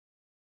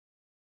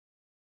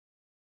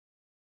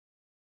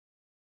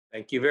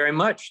Thank you very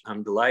much.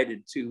 I'm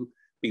delighted to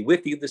be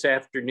with you this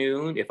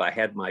afternoon. If I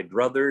had my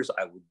druthers,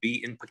 I would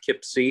be in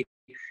Poughkeepsie.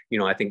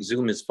 I think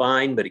Zoom is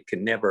fine, but it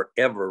can never,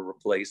 ever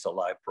replace a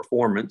live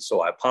performance.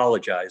 So I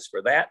apologize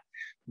for that.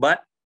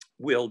 But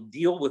we'll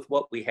deal with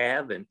what we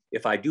have. And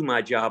if I do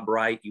my job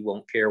right, you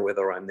won't care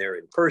whether I'm there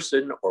in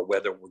person or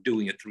whether we're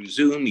doing it through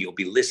Zoom. You'll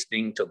be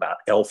listening to about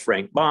L.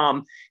 Frank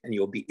Baum, and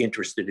you'll be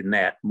interested in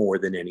that more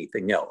than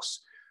anything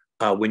else.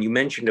 When you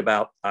mentioned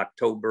about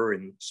October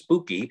and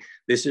spooky,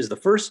 this is the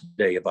first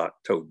day of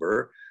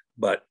October,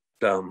 but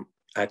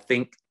I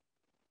think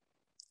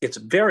it's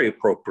very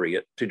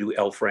appropriate to do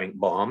L. Frank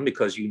Baum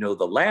because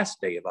the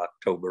last day of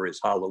October is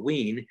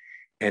Halloween.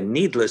 And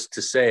needless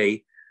to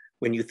say,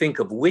 when you think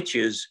of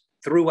witches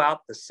throughout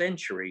the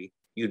century,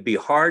 you'd be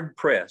hard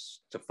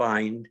pressed to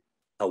find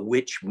a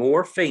witch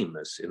more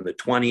famous in the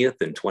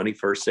 20th and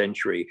 21st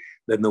century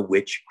than the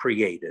witch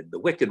created, the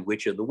Wicked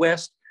Witch of the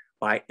West,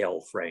 by L.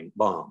 Frank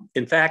Baum.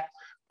 In fact,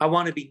 I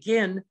want to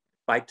begin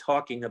by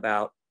talking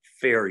about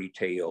fairy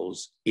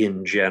tales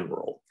in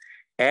general.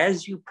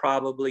 As you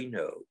probably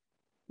know,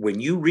 when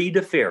you read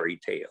a fairy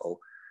tale,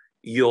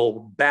 you're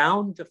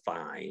bound to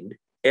find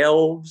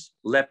elves,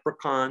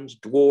 leprechauns,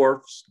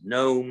 dwarfs,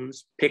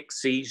 gnomes,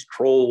 pixies,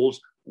 trolls,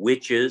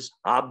 witches,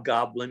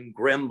 hobgoblin,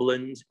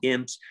 gremlins,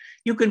 imps.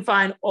 You can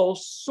find all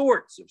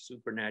sorts of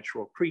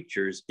supernatural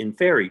creatures in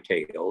fairy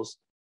tales,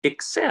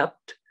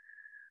 except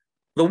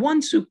the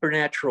one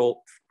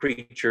supernatural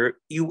creature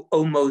you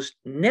almost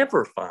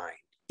never find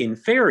in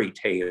fairy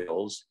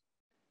tales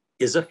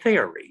is a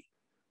fairy.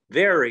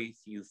 Very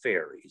few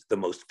fairies. The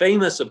most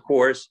famous, of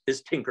course,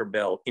 is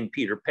Tinkerbell in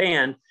Peter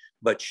Pan,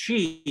 but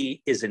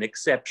she is an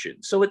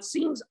exception. So it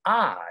seems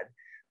odd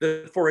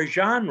that for a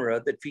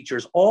genre that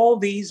features all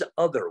these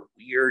other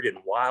weird and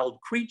wild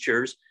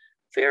creatures,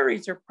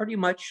 fairies are pretty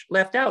much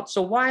left out.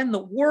 So why in the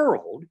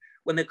world,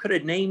 when they could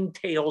have named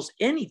tales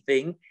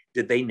anything,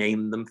 did they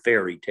name them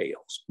fairy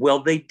tales?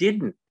 Well, they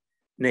didn't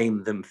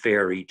name them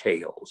fairy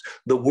tales.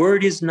 The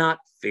word is not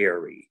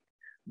fairy.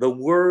 The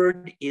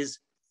word is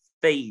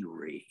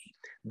fairy.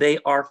 They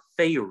are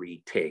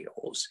fairy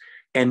tales.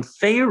 And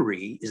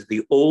fairy is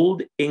the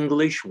old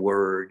English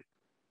word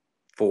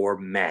for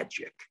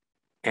magic.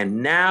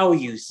 And now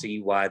you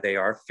see why they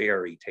are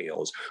fairy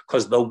tales,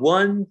 because the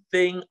one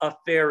thing a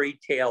fairy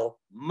tale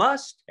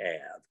must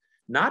have,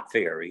 not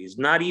fairies,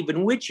 not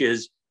even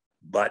witches,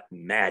 but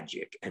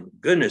magic. And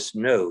goodness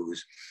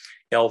knows,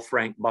 L.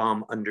 Frank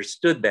Baum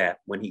understood that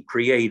when he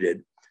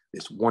created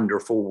this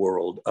wonderful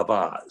world of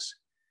Oz.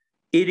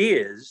 It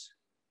is,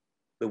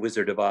 The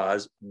Wizard of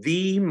Oz,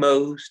 the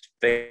most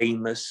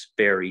famous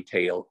fairy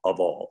tale of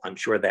all. I'm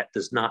sure that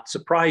does not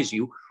surprise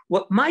you.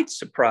 What might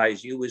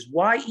surprise you is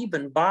why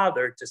even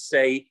bother to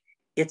say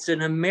it's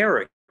an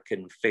American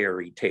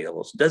fairy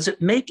tale? Does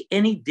it make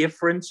any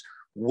difference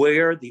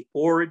where the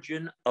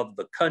origin of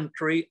the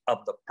country,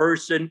 of the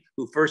person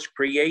who first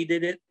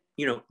created it,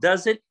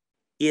 does it?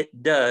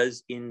 It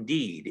does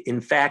indeed.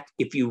 In fact,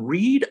 if you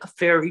read a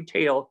fairy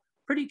tale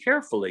pretty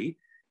carefully,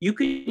 you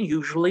can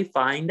usually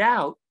find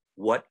out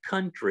what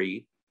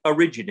country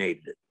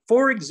originated it.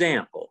 For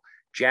example,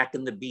 Jack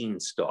and the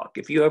Beanstalk.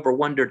 If you ever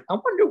wondered, I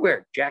wonder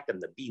where Jack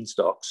and the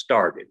Beanstalk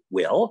started.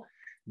 Well,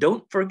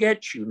 don't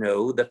forget,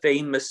 the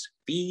famous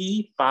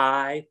fee,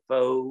 fi,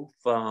 fo,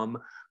 fum,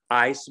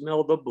 I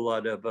smell the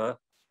blood of a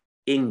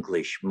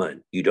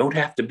Englishman. You don't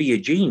have to be a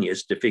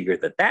genius to figure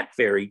that that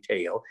fairy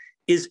tale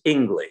is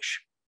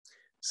English.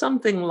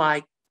 Something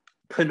like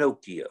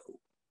Pinocchio.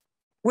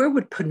 Where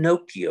would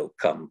Pinocchio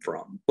come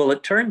from? Well,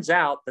 it turns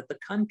out that the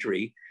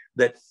country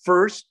that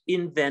first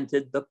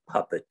invented the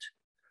puppet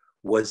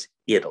was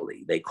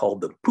Italy. They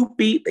called them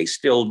pupi, they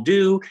still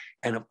do.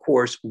 And of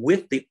course,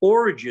 with the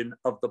origin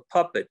of the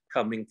puppet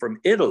coming from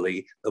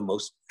Italy, the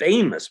most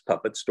famous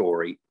puppet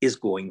story is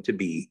going to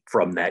be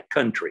from that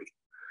country.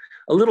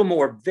 A little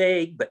more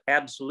vague, but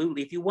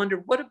absolutely. If you wonder,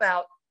 what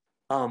about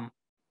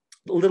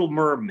The Little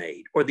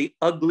Mermaid or The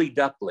Ugly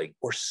Duckling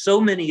or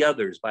so many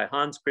others by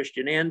Hans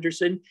Christian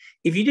Andersen?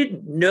 If you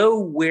didn't know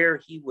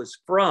where he was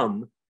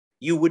from,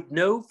 you would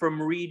know from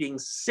reading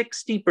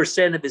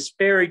 60% of his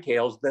fairy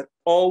tales that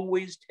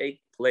always take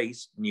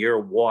place near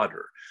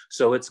water.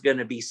 So it's going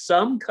to be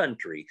some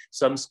country,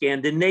 some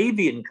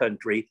Scandinavian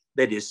country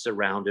that is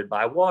surrounded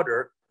by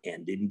water.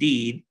 And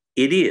indeed,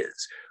 it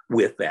is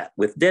with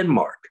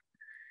Denmark.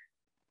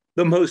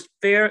 The most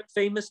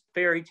famous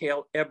fairy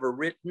tale ever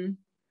written,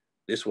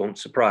 this won't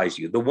surprise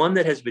you, the one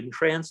that has been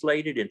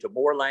translated into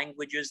more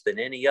languages than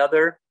any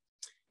other,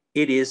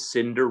 it is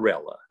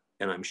Cinderella.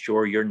 And I'm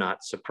sure you're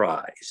not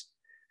surprised.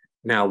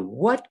 Now,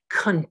 what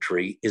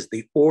country is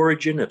the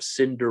origin of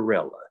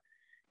Cinderella?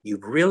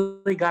 You've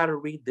really got to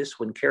read this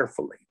one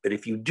carefully. But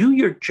if you do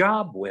your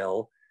job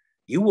well,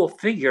 you will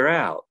figure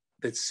out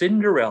that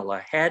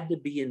Cinderella had to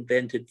be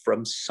invented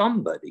from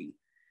somebody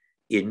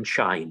in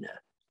China.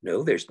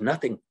 No, there's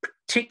nothing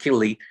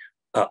particularly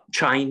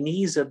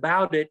Chinese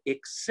about it,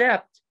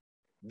 except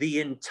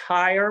the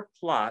entire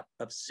plot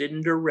of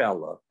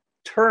Cinderella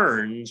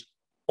turns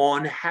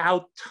on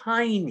how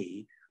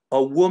tiny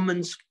a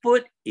woman's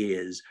foot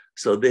is,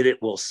 so that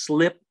it will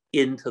slip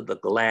into the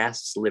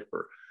glass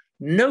slipper.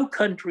 No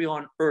country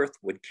on earth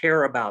would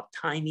care about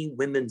tiny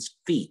women's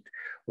feet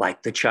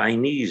like the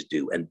Chinese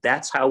do. And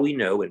that's how we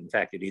know, and in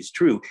fact, it is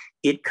true,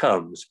 it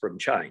comes from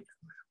China.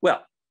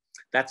 Well,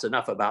 that's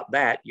enough about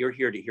that. You're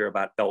here to hear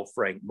about L.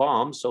 Frank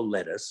Baum, so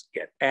let us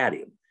get at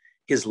him.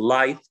 His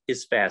life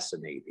is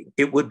fascinating.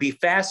 It would be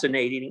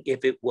fascinating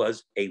if it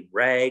was a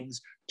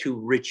rags to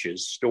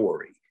riches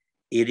story.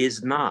 It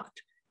is not.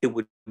 It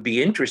would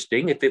be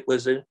interesting if it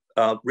was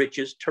a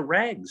riches to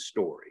rags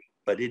story,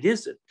 but it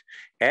isn't.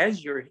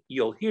 As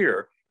you'll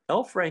hear,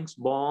 L. Frank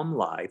Baum's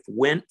life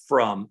went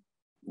from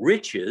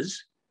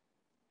riches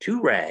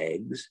to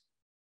rags,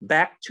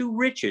 back to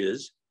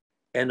riches,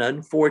 and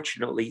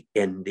unfortunately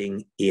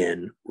ending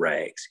in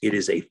rags. It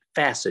is a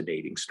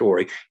fascinating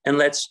story. And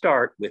let's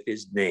start with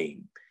his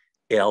name,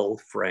 L.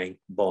 Frank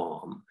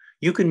Baum.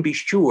 You can be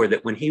sure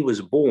that when he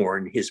was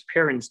born, his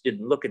parents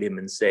didn't look at him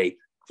and say,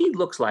 he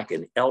looks like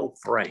an L.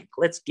 Frank.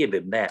 Let's give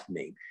him that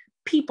name.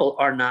 People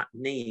are not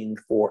named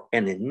for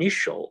an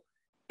initial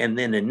and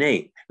then a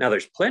name. Now,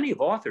 there's plenty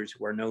of authors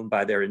who are known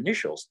by their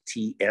initials,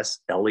 T.S.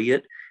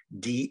 Eliot,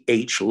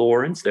 D.H.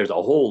 Lawrence. There's a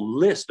whole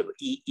list of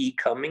E.E.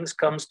 Cummings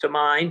comes to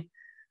mind,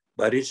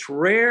 but it's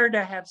rare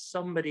to have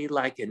somebody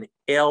like an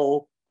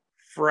L.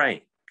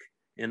 Frank.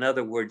 In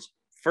other words,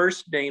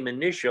 first name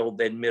initial,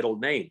 then middle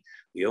name.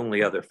 The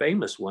only other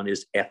famous one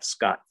is F.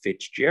 Scott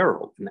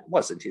Fitzgerald, and that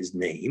wasn't his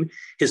name.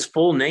 His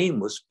full name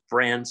was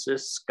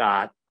Francis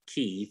Scott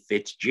Key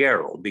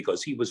Fitzgerald,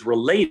 because he was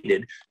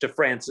related to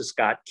Francis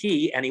Scott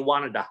Key, and he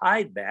wanted to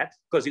hide that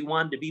because he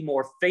wanted to be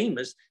more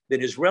famous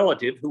than his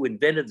relative who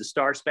invented the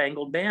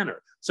Star-Spangled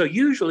Banner. So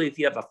usually if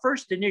you have a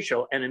first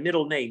initial and a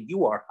middle name,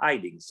 you are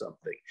hiding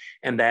something.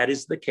 And that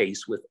is the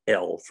case with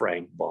L.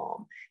 Frank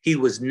Baum. He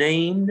was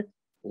named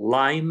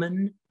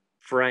Lyman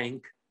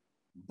Frank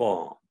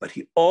Baum, but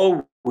he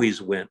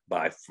always went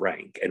by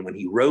Frank. And when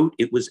he wrote,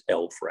 it was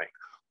L. Frank.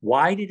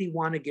 Why did he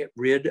want to get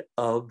rid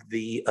of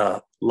the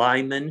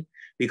Lyman?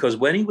 Because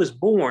when he was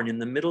born in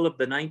the middle of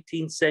the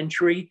 19th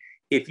century,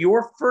 if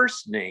your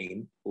first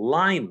name,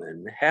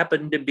 Lyman,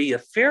 happened to be a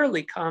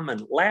fairly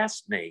common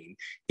last name,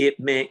 it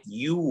meant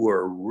you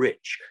were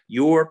rich.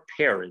 Your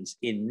parents,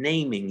 in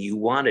naming you,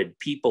 wanted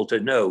people to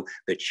know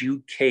that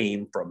you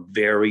came from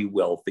very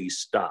wealthy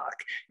stock.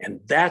 And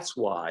that's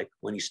why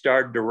when he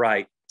started to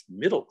write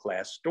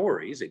middle-class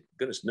stories,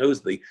 goodness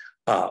knows the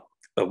A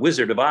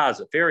Wizard of Oz,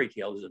 a fairy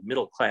tale, is a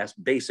middle-class,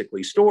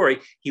 basically, story.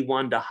 He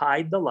wanted to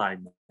hide the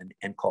Lyman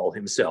and call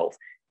himself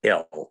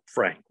L.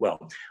 Frank.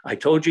 Well, I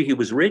told you he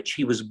was rich.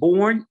 He was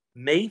born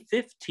May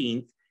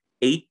 15th,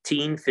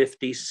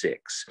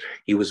 1856.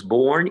 He was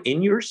born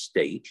in your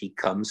state. He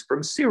comes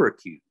from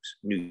Syracuse,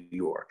 New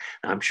York.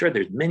 Now, I'm sure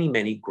there's many,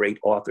 many great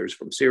authors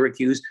from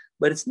Syracuse,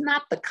 but it's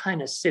not the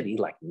kind of city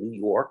like New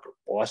York or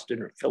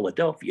Boston or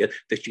Philadelphia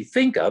that you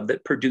think of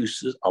that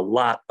produces a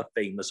lot of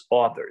famous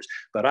authors.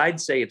 But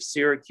I'd say if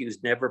Syracuse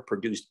never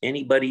produced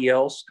anybody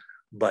else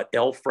but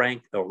L.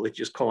 Frank, or let's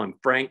just call him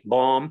Frank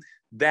Baum,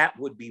 that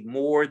would be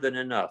more than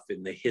enough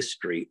in the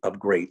history of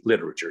great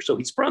literature. So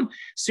he's from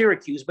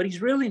Syracuse, but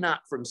he's really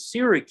not from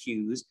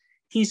Syracuse.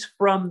 He's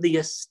from the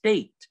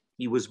estate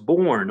he was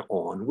born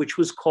on, which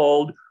was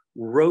called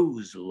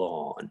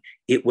Roselawn.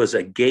 It was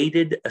a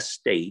gated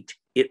estate.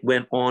 It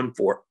went on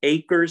for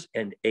acres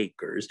and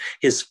acres.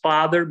 His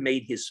father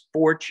made his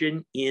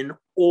fortune in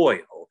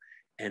oil.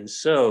 And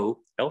so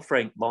L.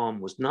 Frank Baum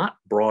was not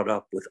brought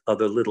up with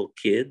other little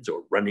kids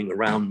or running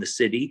around the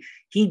city.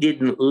 He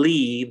didn't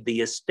leave the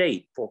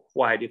estate for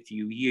quite a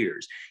few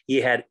years. He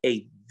had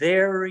a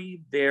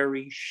very,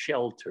 very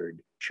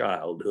sheltered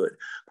childhood.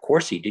 Of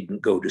course, he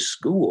didn't go to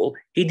school.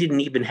 He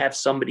didn't even have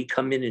somebody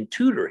come in and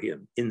tutor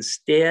him.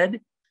 Instead,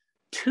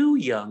 two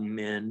young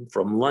men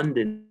from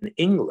London,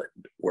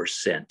 England, were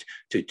sent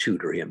to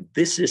tutor him.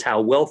 This is how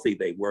wealthy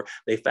they were.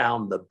 They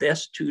found the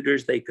best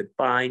tutors they could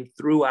find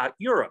throughout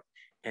Europe,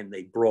 and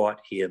they brought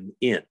him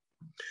in.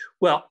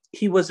 Well,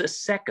 he was a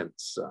second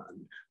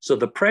son, so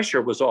the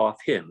pressure was off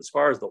him. As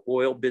far as the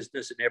oil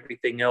business and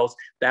everything else,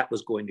 that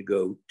was going to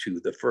go to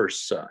the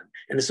first son.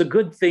 And it's a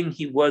good thing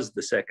he was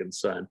the second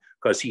son,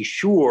 because he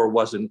sure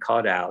wasn't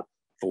cut out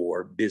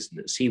for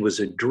business. He was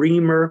a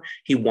dreamer.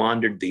 He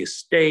wandered the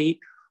estate,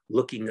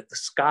 looking at the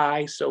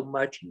sky so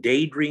much,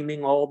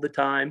 daydreaming all the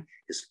time.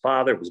 His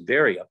father was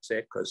very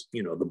upset because,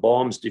 the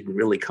Baums didn't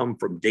really come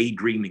from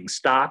daydreaming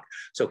stock.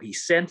 So he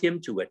sent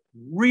him to a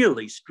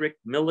really strict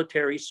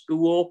military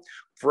school.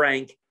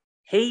 Frank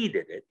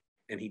hated it,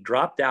 and he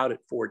dropped out at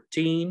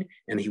 14,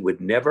 and he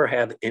would never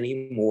have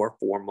any more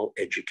formal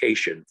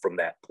education from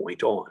that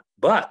point on.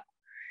 But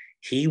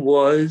he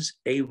was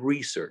a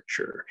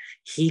researcher.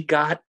 He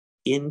got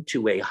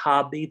into a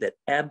hobby that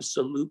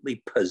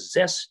absolutely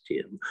possessed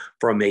him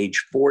from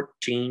age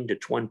 14 to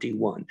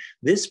 21.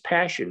 This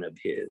passion of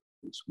his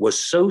was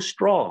so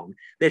strong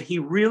that he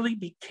really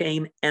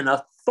became an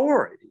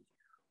authority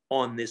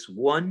on this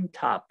one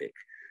topic.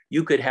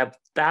 You could have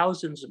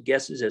thousands of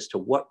guesses as to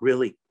what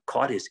really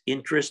caught his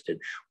interest and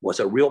was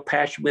a real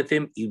passion with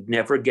him, you'd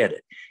never get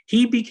it.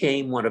 He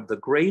became one of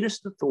the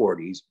greatest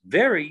authorities,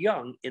 very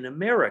young in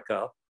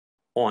America,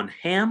 on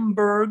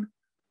Hamburg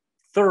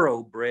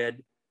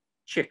thoroughbred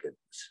chickens.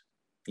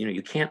 You know,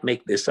 you can't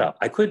make this up.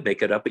 I could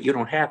make it up, but you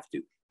don't have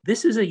to.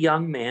 This is a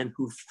young man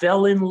who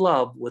fell in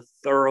love with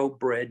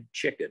thoroughbred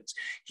chickens.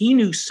 He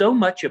knew so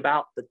much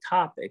about the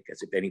topic,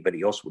 as if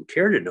anybody else would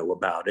care to know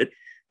about it,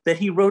 that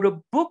he wrote a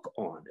book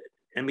on it.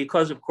 And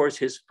because, of course,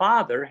 his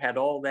father had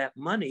all that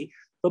money,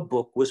 the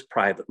book was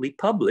privately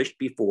published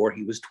before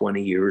he was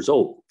 20 years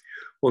old.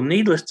 Well,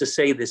 needless to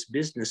say, this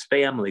business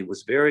family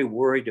was very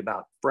worried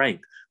about Frank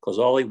because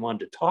all he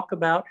wanted to talk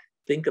about,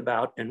 think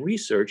about, and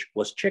research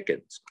was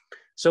chickens.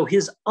 So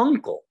his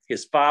uncle,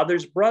 his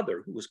father's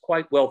brother, who was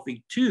quite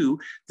wealthy too,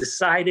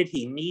 decided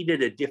he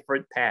needed a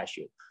different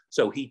passion.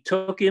 So he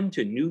took him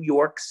to New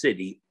York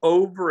City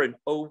over and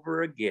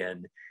over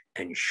again.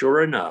 And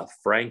sure enough,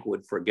 Frank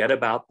would forget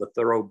about the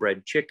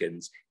thoroughbred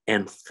chickens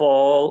and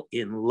fall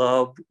in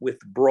love with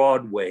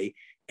Broadway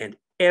and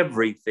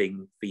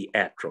everything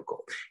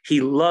theatrical. He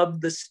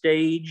loved the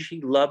stage.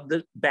 He loved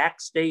the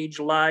backstage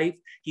life.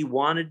 He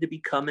wanted to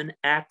become an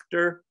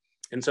actor.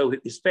 And so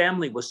his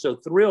family was so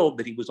thrilled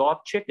that he was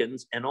off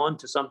chickens and on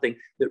to something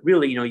that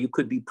really, you know, you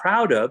could be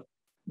proud of,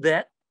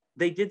 that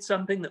they did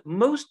something that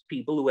most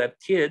people who have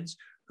kids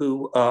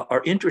who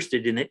are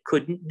interested in it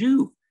couldn't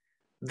do.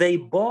 They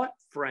bought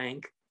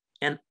Frank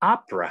an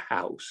opera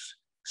house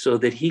so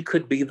that he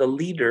could be the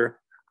leader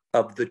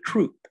of the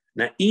troupe.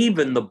 Now,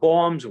 even the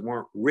Baums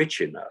weren't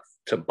rich enough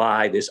to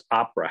buy this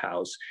opera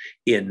house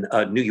in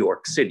New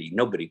York City.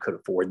 Nobody could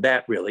afford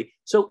that, really.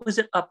 So it was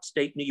in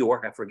upstate New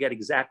York. I forget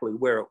exactly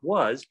where it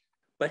was,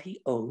 but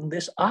he owned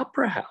this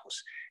opera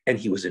house. And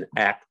he was an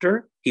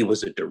actor. He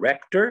was a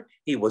director.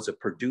 He was a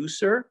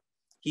producer.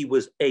 He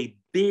was a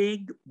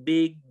big,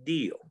 big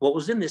deal. Well, it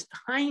was in this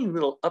tiny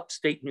little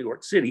upstate New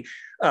York City,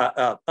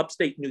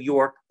 upstate New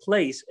York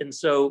place. And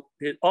so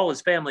all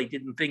his family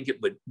didn't think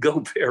it would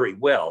go very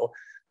well.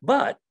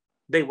 But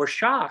they were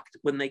shocked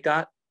when they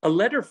got a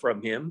letter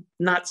from him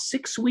not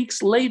 6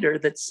 weeks later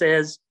that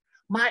says,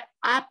 "My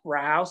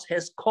opera house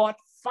has caught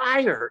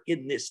fire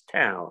in this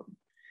town."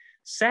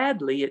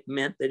 Sadly, it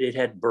meant that it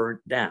had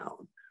burnt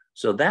down.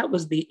 So that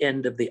was the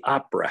end of the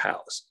opera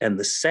house. And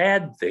the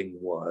sad thing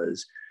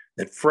was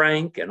that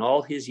Frank and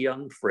all his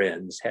young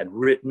friends had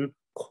written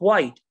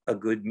quite a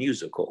good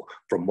musical,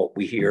 from what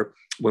we hear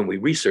when we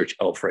research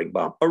L. Frank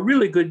Baum, a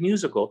really good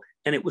musical.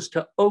 And it was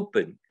to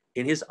open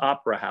in his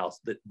opera house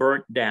that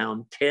burnt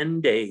down 10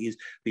 days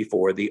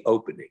before the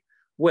opening.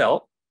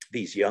 Well,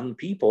 these young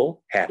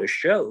people had a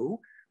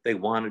show. They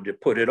wanted to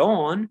put it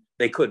on.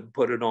 They couldn't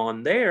put it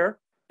on there.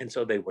 And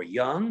so they were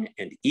young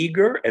and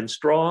eager and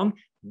strong.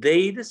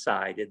 They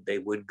decided they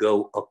would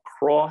go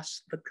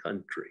across the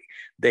country.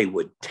 They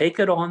would take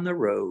it on the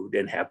road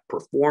and have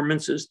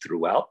performances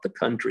throughout the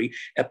country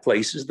at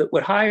places that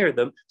would hire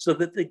them so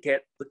that they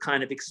get the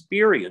kind of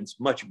experience,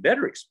 much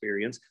better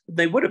experience, that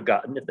they would have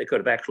gotten if they could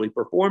have actually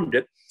performed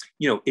it,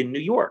 you know, in New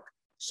York.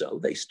 So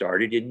they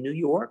started in New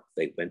York.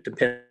 They went to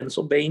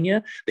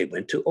Pennsylvania. They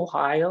went to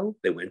Ohio.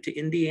 They went to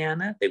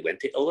Indiana. They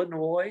went to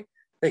Illinois.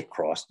 They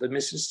crossed the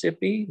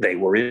Mississippi. They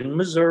were in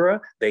Missouri.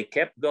 They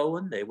kept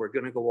going. They were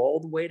going to go all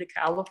the way to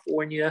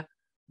California,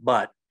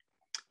 but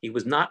he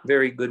was not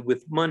very good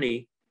with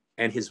money,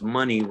 and his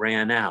money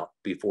ran out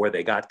before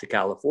they got to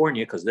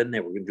California, because then they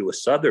were going to do a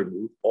southern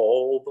route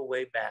all the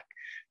way back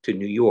to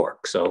New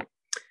York. So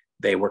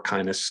they were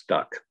kind of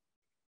stuck.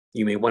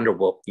 You may wonder,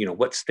 well, you know,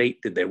 what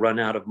state did they run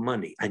out of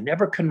money? I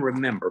never can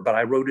remember, but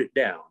I wrote it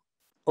down.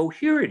 Oh,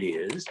 here it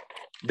is.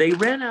 They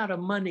ran out of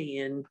money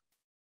in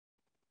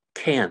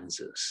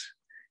Kansas.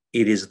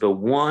 It is the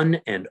one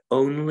and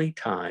only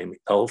time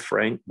L.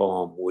 Frank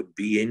Baum would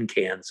be in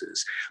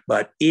Kansas,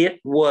 but it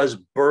was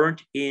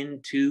burnt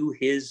into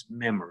his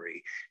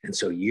memory. And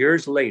so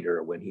years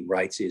later, when he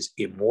writes his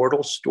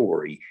immortal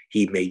story,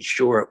 he made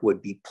sure it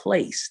would be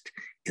placed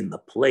in the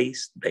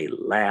place they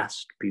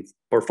last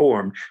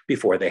performed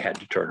before they had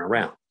to turn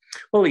around.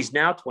 Well, he's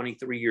now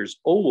 23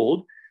 years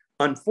old.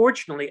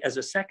 Unfortunately, as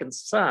a second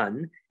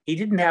son, he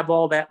didn't have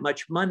all that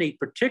much money,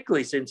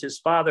 particularly since his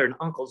father and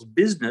uncle's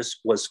business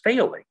was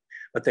failing,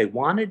 but they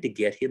wanted to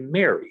get him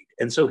married.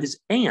 And so his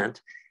aunt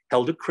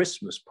held a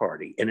Christmas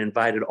party and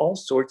invited all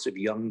sorts of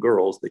young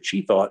girls that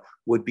she thought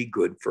would be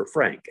good for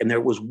Frank. And there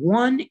was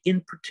one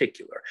in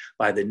particular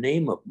by the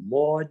name of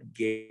Maud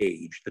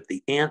Gage that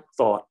the aunt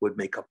thought would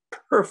make a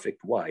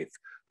perfect wife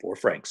for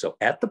Frank. So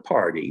at the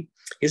party,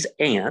 his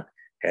aunt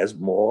has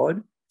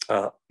Maud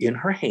in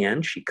her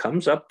hand. She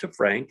comes up to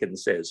Frank and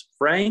says,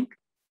 "Frank,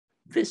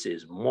 this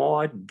is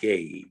Maud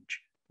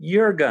Gage.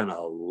 You're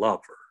gonna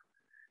love her."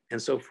 And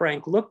so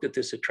Frank looked at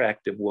this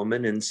attractive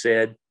woman and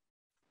said,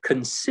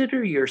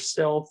 "Consider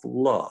yourself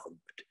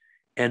loved."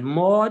 And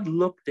Maud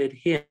looked at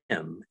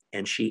him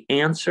and she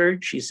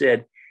answered, she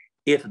said,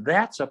 "If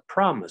that's a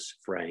promise,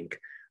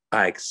 Frank,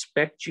 I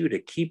expect you to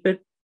keep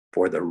it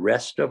for the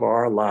rest of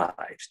our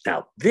lives."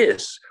 Now,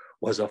 this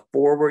was a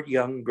forward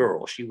young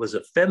girl. She was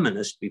a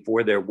feminist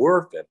before there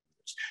were feminists.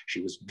 feminist.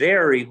 She was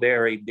very,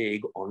 very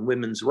big on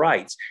women's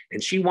rights.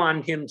 And she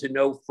wanted him to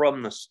know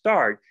from the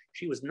start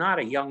she was not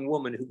a young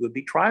woman who would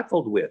be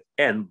trifled with.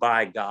 And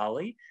by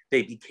golly,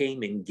 they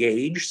became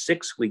engaged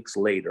 6 weeks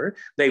later.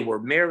 They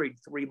were married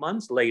 3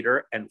 months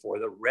later. And for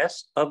the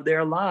rest of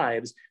their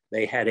lives,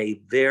 they had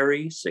a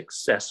very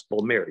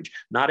successful marriage.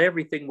 Not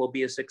everything will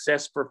be a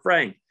success for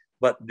Frank,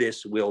 but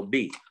this will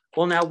be.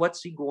 Well, now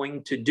what's he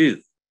going to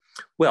do?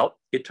 Well,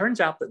 it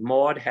turns out that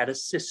Maud had a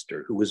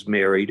sister who was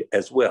married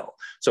as well.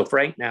 So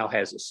Frank now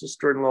has a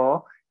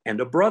sister-in-law and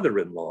a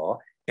brother-in-law,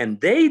 and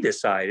they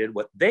decided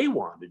what they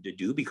wanted to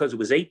do because it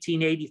was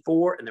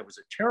 1884 and there was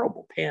a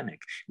terrible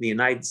panic in the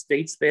United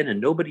States then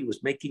and nobody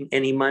was making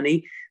any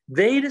money.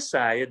 They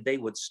decided they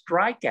would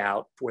strike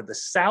out for the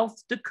South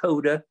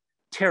Dakota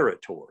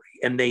Territory,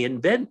 and they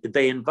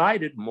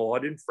invited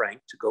Maud and Frank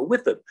to go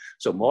with them.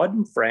 So Maud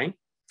and Frank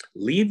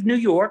leave New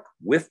York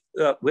with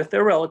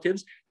their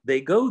relatives. They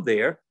go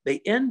there.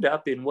 They end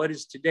up in what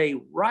is today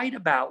right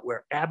about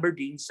where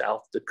Aberdeen,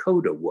 South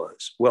Dakota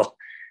was. Well,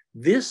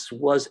 this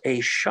was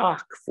a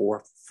shock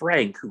for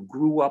Frank, who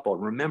grew up on,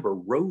 remember,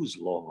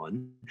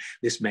 Roselawn,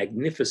 this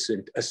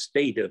magnificent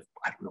estate of,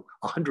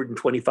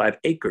 125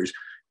 acres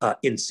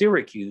in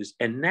Syracuse.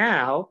 And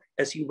now,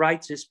 as he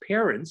writes his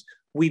parents,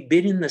 we've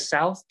been in the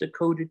South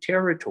Dakota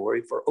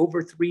Territory for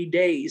over 3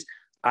 days.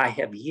 I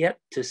have yet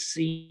to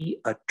see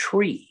a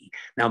tree.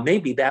 Now,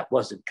 maybe that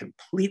wasn't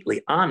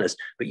completely honest,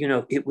 but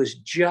it was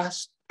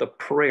just the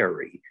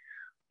prairie,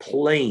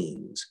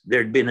 plains.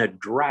 There'd been a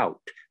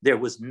drought. There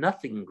was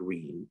nothing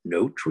green,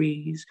 no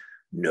trees,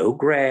 no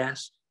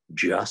grass,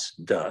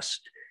 just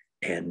dust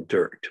and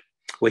dirt.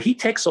 Well, he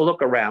takes a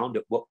look around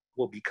at what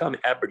will become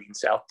Aberdeen,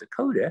 South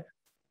Dakota,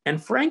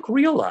 and Frank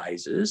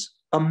realizes,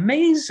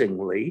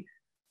 amazingly,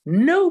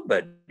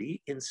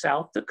 nobody in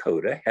South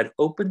Dakota had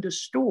opened a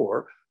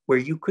store where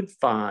you could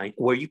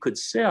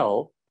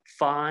sell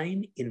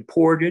fine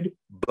imported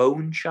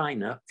bone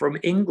china from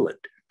England.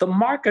 The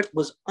market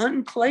was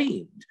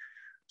unclaimed.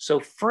 So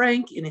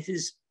Frank, in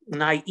his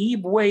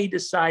naive way,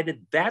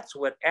 decided that's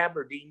what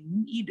Aberdeen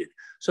needed.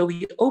 So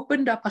he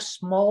opened up a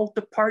small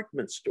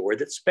department store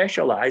that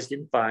specialized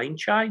in fine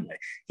china.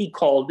 He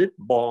called it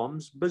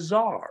Baum's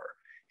Bazaar.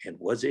 And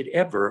was it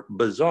ever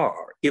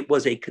bizarre? It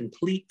was a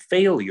complete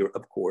failure,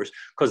 of course,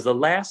 because the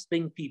last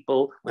thing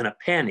people, when a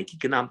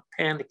economic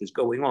panic is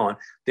going on,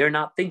 they're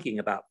not thinking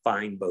about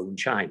fine bone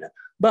china.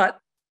 But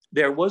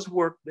there was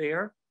work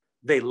there.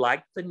 They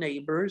liked the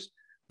neighbors.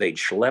 They'd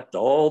schlepped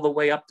all the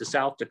way up to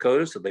South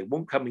Dakota, so they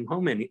weren't coming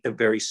home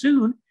very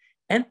soon.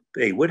 And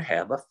they would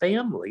have a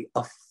family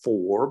of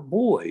 4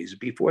 boys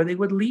before they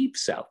would leave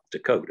South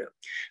Dakota.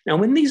 Now,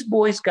 when these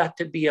boys got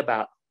to be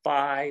about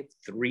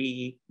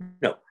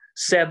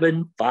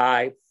 7,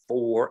 5,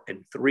 4,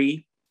 and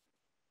 3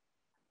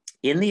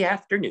 in the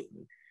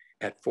afternoon,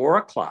 at 4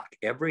 o'clock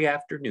every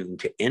afternoon,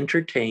 to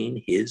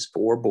entertain his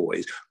 4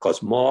 boys,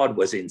 because Maud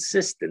was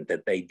insistent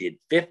that they did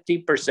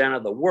 50%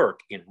 of the work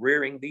in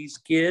rearing these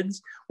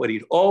kids. What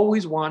he'd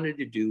always wanted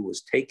to do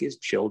was take his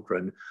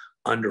children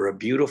under a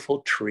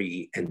beautiful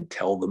tree and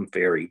tell them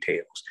fairy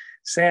tales.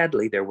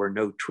 Sadly, there were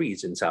no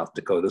trees in South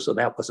Dakota, so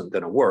that wasn't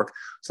going to work.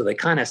 So they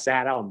kind of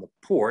sat out on the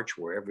porch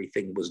where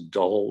everything was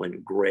dull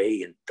and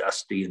gray and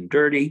dusty and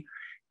dirty,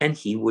 and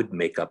he would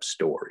make up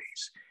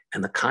stories.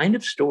 And the kind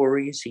of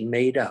stories he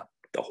made up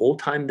the whole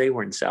time they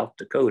were in South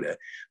Dakota,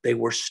 they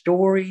were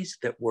stories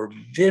that were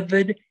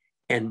vivid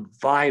and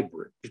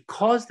vibrant.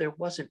 Because there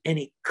wasn't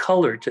any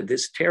color to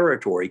this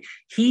territory,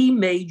 he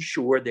made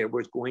sure there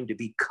was going to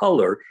be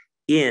color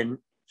in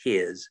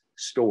his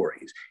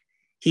stories.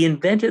 He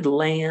invented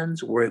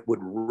lands where it would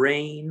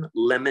rain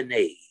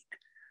lemonade.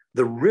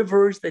 The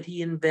rivers that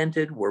he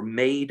invented were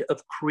made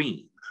of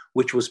cream,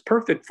 which was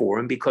perfect for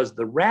him because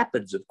the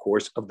rapids, of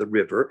course, of the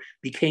river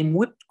became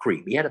whipped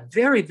cream. He had a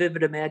very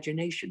vivid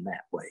imagination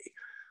that way.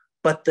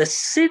 But the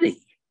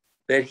city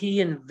that he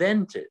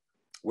invented,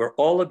 where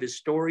all of his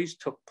stories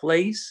took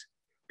place,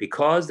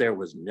 because there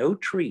was no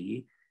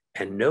tree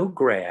and no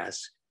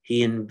grass,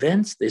 he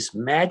invents this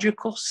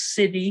magical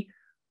city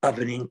of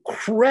an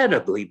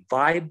incredibly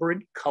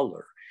vibrant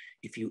color.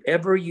 If you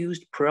ever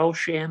used Prel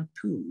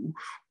shampoo,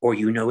 or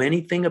you know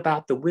anything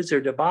about the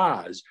Wizard of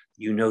Oz,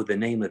 you know the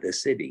name of the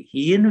city.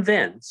 He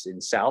invents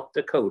in South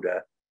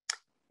Dakota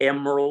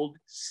Emerald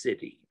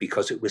City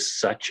because it was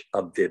such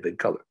a vivid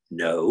color.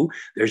 No,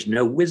 there's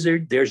no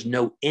wizard, there's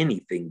no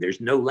anything, there's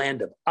no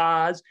land of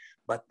Oz,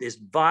 but this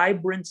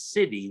vibrant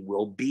city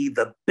will be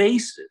the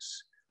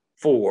basis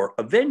for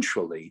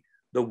eventually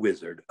the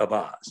Wizard of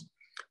Oz.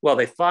 Well,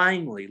 they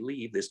finally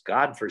leave this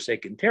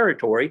godforsaken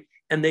territory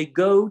and they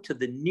go to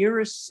the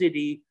nearest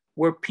city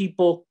where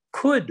people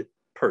could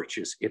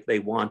purchase, if they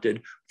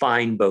wanted,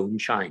 fine bone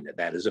china.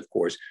 That is, of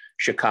course,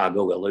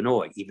 Chicago,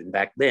 Illinois. Even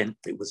back then,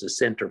 it was a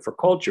center for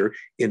culture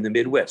in the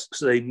Midwest.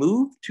 So they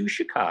moved to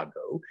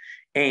Chicago,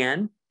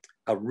 and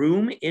a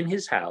room in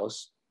his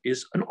house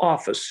is an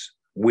office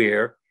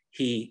where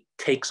he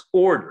takes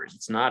orders.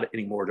 It's not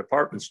anymore a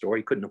department store.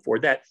 He couldn't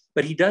afford that,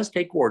 but he does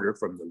take order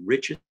from the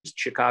richest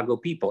Chicago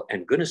people.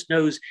 And goodness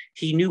knows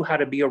he knew how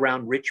to be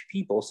around rich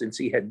people since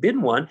he had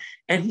been one.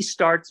 And he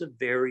starts a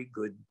very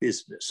good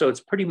business. So it's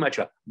pretty much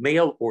a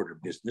mail order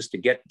business to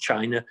get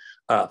China,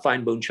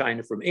 fine bone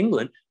china from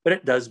England, but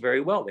it does very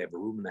well. They have a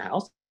room in the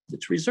house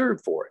that's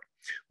reserved for it.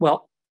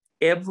 Well,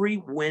 every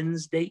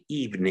Wednesday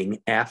evening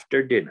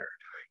after dinner,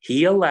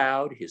 he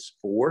allowed his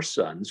 4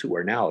 sons, who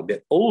are now a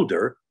bit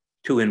older,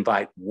 to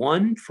invite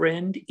one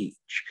friend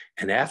each.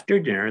 And after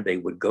dinner, they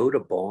would go to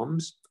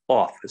Baum's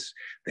office.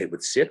 They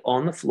would sit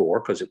on the floor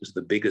because it was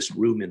the biggest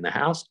room in the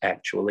house,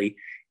 actually,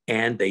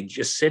 and they'd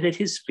just sit at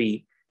his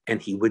feet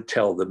and he would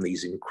tell them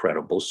these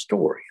incredible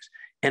stories.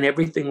 And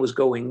everything was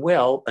going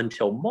well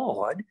until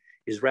Maud,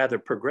 his rather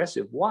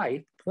progressive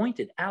wife,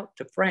 pointed out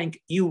to Frank,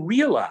 you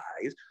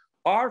realize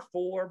our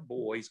 4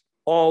 boys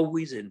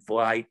always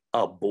invite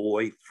a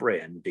boy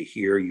friend to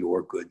hear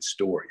your good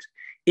stories.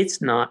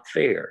 It's not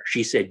fair.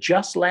 She said,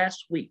 just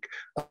last week,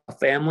 a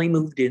family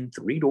moved in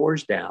 3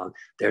 doors down.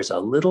 There's a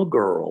little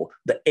girl,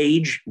 the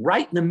age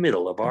right in the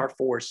middle of our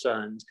 4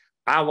 sons.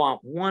 I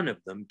want one of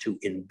them to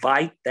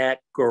invite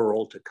that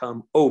girl to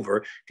come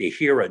over to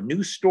hear a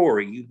new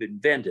story you've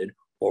invented,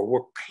 or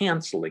we're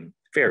canceling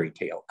Fairy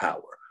Tale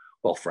Hour.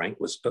 Well, Frank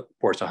was, of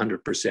course,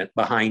 100%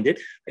 behind it.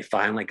 They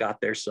finally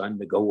got their son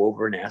to go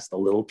over and ask the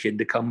little kid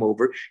to come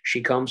over. She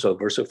comes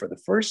over. So for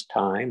the first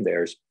time,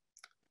 there's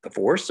the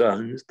 4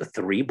 sons, the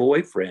 3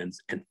 boyfriends,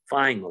 and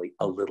finally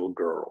a little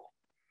girl.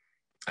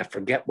 I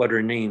forget what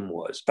her name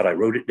was, but I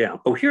wrote it down.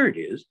 Oh, here it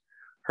is.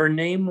 Her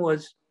name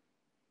was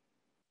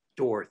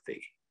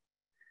Dorothy.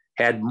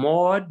 Had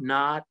Maud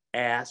not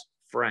asked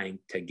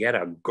Frank to get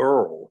a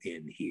girl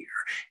in here,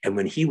 and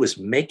when he was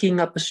making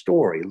up a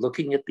story,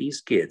 looking at these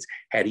kids,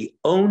 had he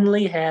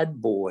only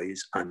had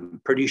boys,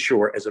 I'm pretty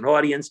sure as an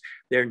audience,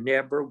 there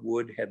never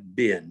would have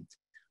been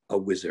a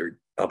Wizard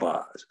of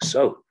Oz.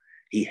 So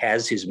he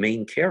has his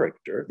main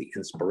character, the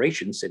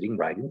inspiration, sitting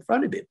right in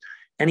front of him.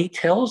 And he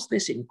tells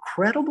this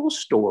incredible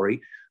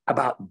story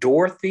about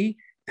Dorothy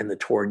and the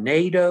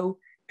tornado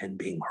and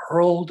being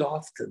hurled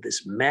off to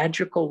this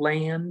magical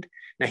land.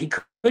 Now, he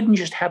couldn't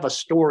just have a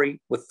story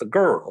with the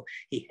girl.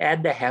 He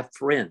had to have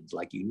friends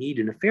like you need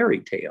in a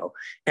fairy tale.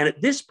 And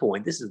at this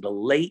point, this is the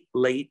late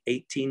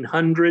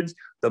 1800s,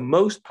 the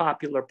most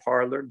popular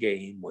parlor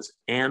game was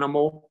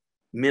animal,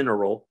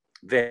 mineral,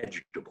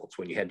 vegetables,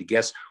 when you had to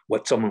guess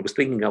what someone was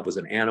thinking of was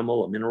an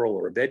animal, a mineral,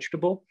 or a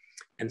vegetable.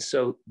 And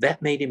so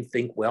that made him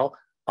think, well,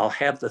 I'll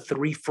have the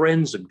 3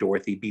 friends of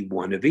Dorothy be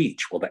one of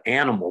each. Well, the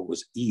animal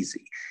was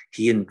easy.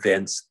 He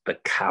invents the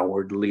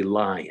cowardly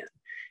lion.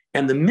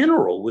 And the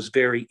mineral was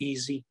very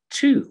easy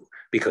too,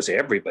 because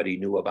everybody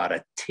knew about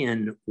a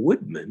Tin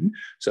Woodman.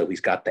 So he's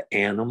got the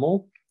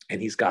animal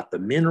and he's got the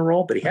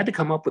mineral, but he had to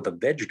come up with a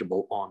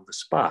vegetable on the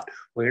spot.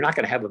 Well, you're not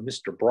going to have a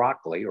Mr.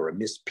 Broccoli or a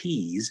Miss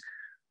Peas,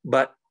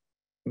 but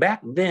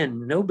back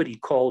then, nobody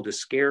called a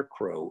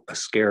scarecrow a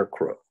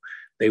scarecrow.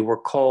 They were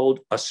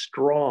called a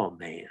straw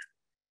man.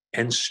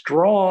 And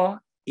straw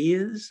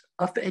is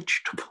a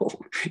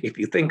vegetable, if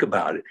you think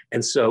about it.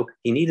 And so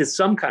he needed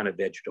some kind of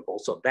vegetable.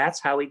 So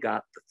that's how he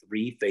got the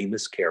 3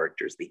 famous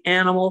characters, the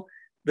animal,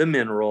 the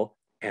mineral,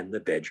 and the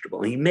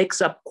vegetable. And he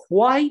makes up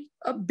quite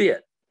a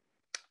bit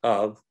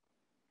of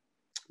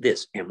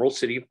this. Emerald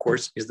City, of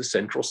course, is the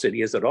central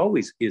city, as it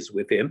always is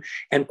with him.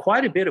 And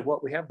quite a bit of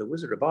what we have, the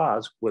Wizard of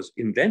Oz, was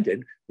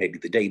invented maybe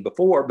the day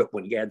before, but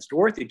when he adds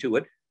Dorothy to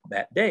it,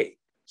 that day.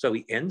 So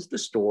he ends the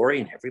story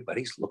and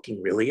everybody's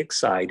looking really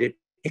excited,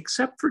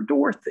 except for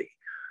Dorothy.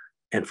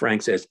 And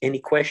Frank says, any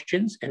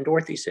questions? And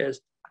Dorothy says,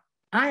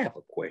 I have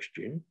a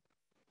question.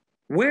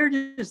 Where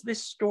does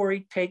this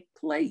story take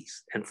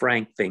place? And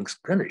Frank thinks,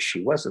 goodness,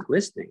 she wasn't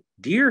listening.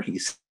 Dear, he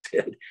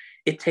said,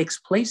 it takes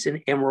place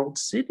in Emerald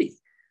City.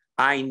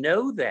 I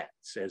know that,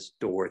 says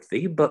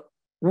Dorothy, but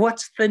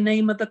what's the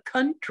name of the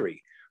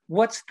country?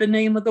 What's the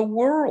name of the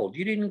world?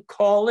 You didn't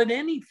call it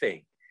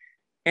anything.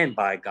 And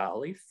by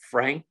golly,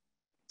 Frank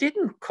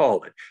didn't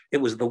call it. It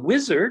was the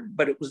wizard,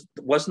 but it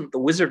wasn't the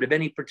wizard of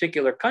any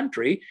particular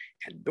country.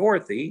 And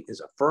Dorothy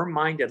is a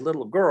firm-minded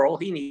little girl.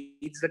 He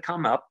needs to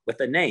come up with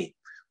a name.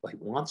 Well, he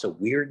wants a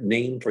weird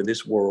name for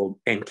this world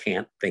and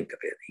can't think of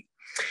any.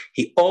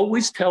 He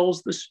always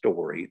tells the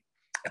story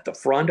at the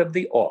front of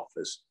the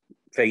office,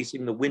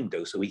 facing the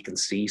window so he can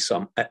see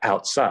some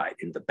outside.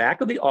 In the back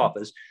of the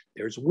office,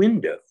 there's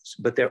windows,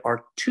 but there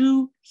are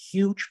 2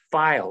 huge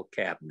file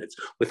cabinets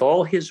with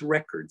all his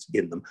records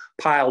in them,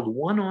 piled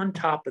one on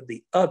top of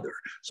the other,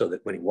 so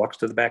that when he walks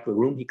to the back of the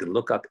room, he can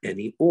look up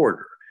any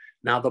order.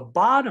 Now, the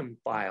bottom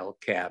file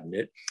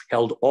cabinet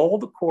held all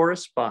the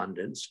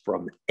correspondence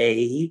from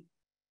A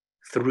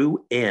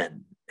through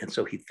N. And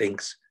so he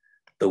thinks,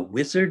 the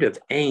Wizard of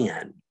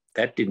Anne,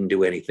 that didn't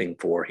do anything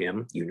for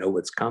him. You know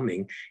what's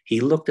coming.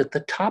 He looked at the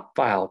top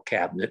file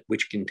cabinet,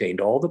 which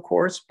contained all the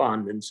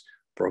correspondence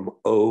from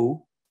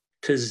O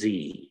to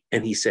Z.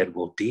 And he said,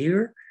 well,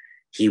 dear,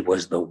 he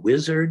was the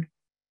Wizard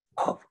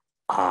of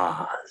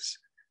Oz.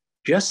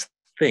 Just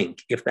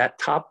think if that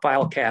top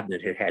file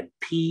cabinet had had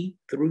P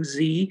through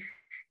Z,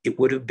 it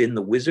would have been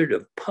the Wizard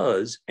of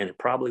Oz, and it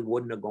probably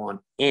wouldn't have gone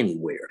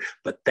anywhere.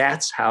 But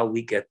that's how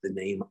we get the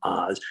name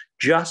Oz,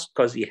 just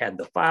because he had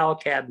the file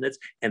cabinets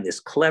and this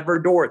clever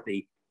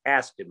Dorothy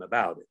asked him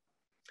about it.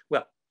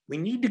 Well, we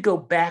need to go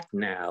back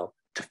now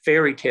to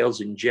fairy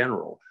tales in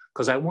general,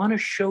 because I want to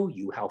show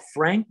you how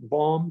Frank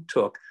Baum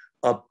took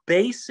a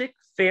basic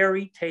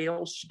fairy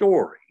tale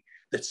story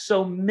that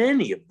so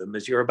many of them,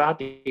 as you're about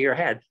to hear,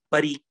 had,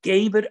 but he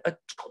gave it a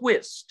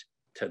twist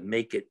to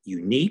make it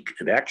unique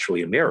and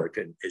actually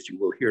American, as you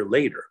will hear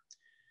later.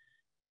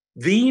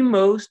 The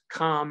most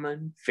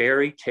common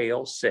fairy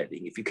tale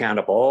setting, if you count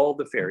up all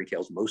the fairy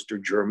tales, most are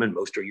German,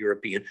 most are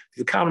European, if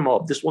you count them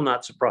all, this will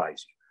not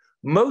surprise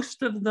you.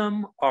 Most of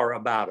them are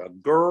about a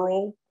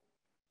girl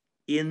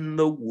in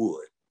the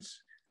woods.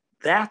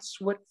 That's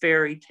what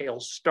fairy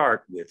tales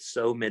start with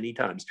so many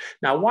times.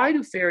 Now, why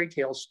do fairy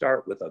tales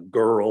start with a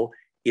girl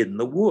in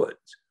the woods?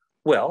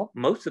 Well,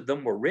 most of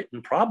them were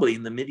written probably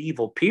in the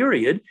medieval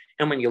period.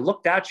 And when you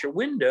looked out your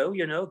window,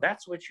 you know,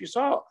 that's what you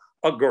saw,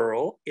 a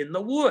girl in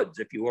the woods.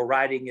 If you were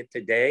writing it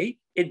today,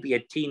 it'd be a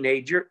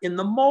teenager in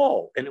the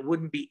mall, and it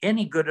wouldn't be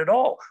any good at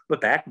all.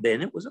 But back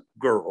then it was a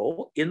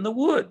girl in the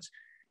woods.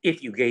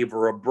 If you gave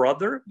her a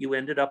brother, you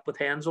ended up with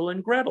Hansel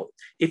and Gretel.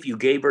 If you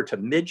gave her to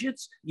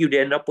midgets, you'd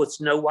end up with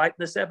Snow White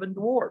and the Seven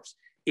Dwarfs.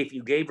 If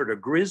you gave her to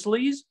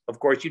grizzlies, of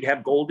course, you'd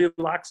have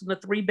Goldilocks and the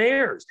Three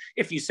Bears.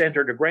 If you sent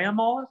her to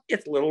grandma,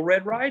 it's Little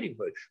Red Riding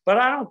Hood. But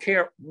I don't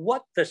care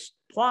what the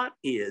plot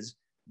is,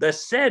 the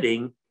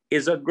setting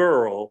is a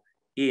girl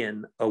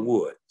in a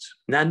woods.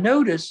 Now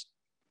notice,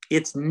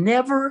 it's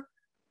never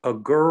a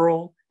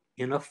girl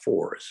in a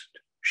forest.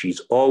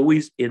 She's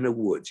always in the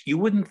woods. You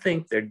wouldn't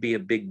think there'd be a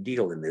big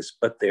deal in this,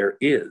 but there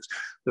is.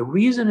 The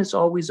reason it's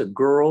always a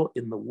girl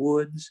in the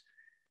woods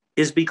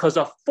is because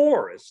a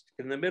forest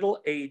in the Middle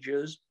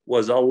Ages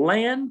was a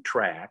land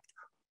tract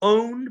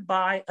owned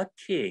by a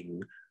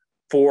king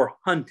for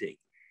hunting.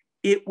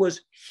 It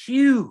was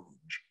huge.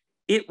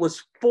 It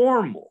was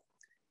formal.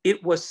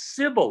 It was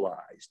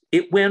civilized.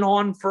 It went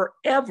on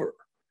forever.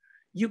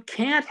 You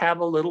can't have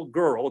a little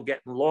girl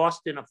getting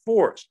lost in a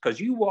forest, because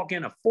you walk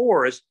in a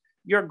forest,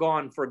 you're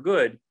gone for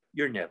good.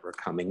 You're never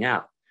coming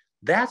out.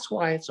 That's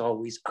why it's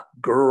always a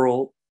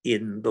girl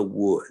in the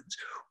woods.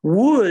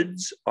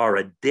 Woods are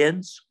a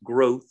dense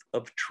growth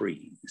of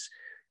trees.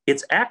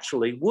 It's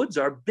actually, woods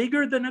are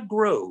bigger than a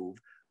grove,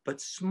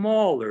 but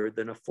smaller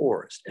than a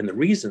forest. And the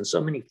reason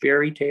so many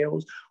fairy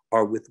tales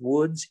are with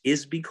woods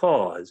is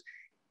because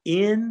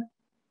in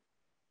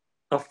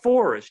a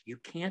forest, you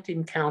can't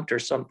encounter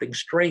something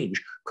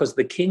strange because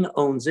the king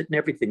owns it and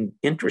everything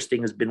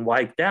interesting has been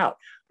wiped out.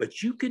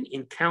 But you can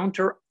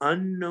encounter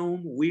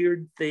unknown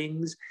weird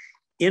things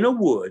in a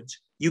woods.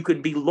 You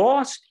can be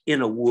lost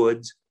in a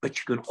woods, but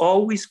you can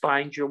always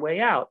find your way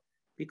out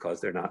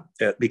because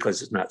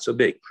because it's not so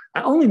big.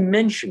 I only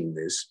mention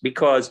this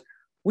because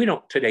we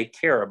don't today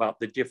care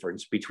about the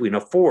difference between a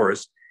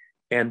forest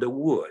and a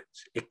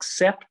woods,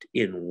 except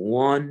in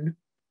one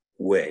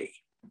way.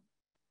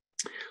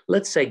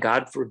 Let's say,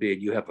 God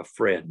forbid, you have a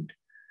friend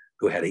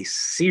who had a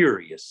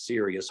serious,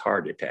 serious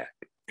heart attack,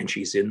 and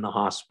she's in the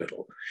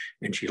hospital,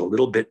 and she's a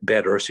little bit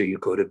better, so you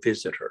go to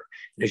visit her.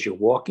 And as you're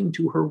walking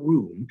to her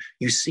room,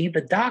 you see the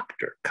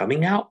doctor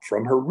coming out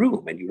from her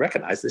room, and you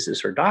recognize this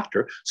is her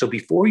doctor. So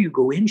before you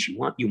go in, you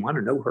want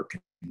to know her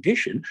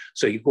condition.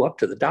 So you go up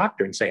to the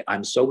doctor and say,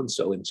 I'm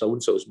so-and-so, and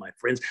so-and-so is my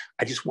friends.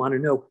 I just want to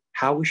know,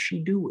 how is she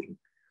doing?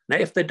 Now,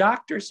 if the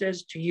doctor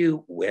says to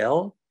you,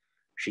 well,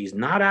 she's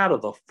not out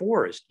of the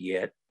forest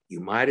yet,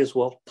 you might as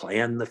well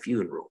plan the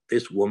funeral.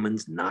 This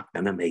woman's not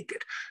going to make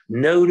it.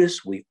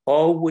 Notice we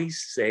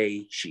always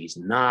say she's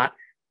not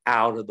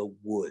out of the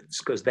woods,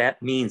 because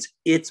that means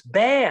it's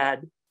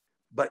bad,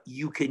 but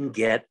you can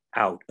get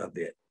out of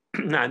it.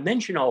 Now, I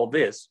mention all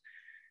this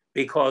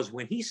because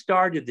when he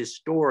started this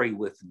story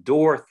with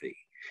Dorothy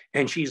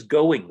and she's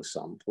going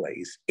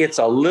someplace, it's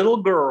a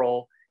little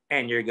girl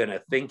and you're going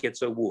to think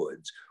it's a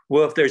woods.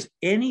 Well, if there's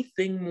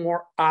anything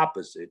more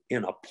opposite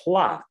in a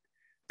plot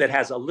that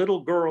has a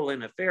little girl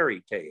in a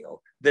fairy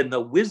tale than the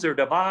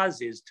Wizard of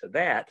Oz is to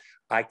that,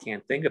 I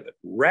can't think of it.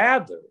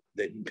 Rather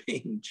than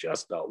being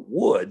just a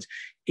woods,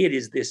 it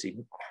is this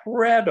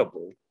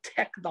incredible,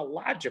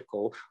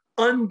 technological,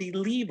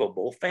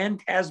 unbelievable,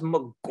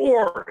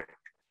 phantasmagoric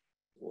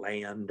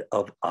land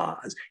of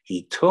Oz.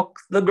 He took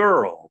the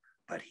girl,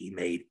 but he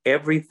made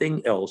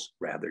everything else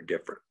rather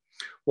different.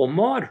 Well,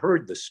 Maud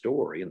heard the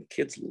story and the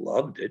kids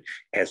loved it,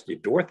 as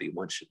did Dorothy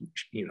once,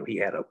 he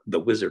had the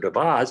Wizard of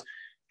Oz.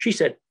 She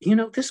said,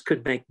 this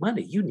could make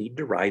money. You need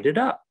to write it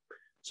up.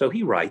 So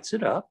he writes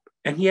it up,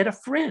 and he had a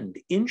friend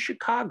in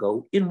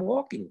Chicago in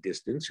walking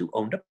distance who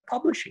owned a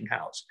publishing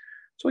house.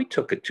 So he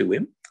took it to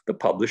him. The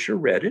publisher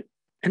read it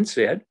and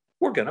said,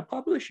 we're going to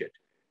publish it.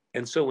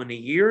 And so in a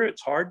year,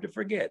 it's hard to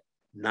forget,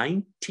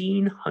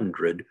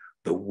 1900,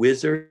 The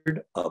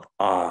Wizard of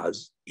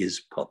Oz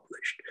is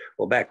published.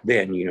 Well, back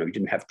then, you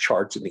didn't have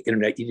charts and the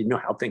internet. You didn't know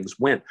how things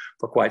went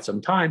for quite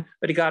some time,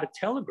 but he got a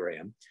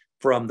telegram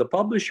from the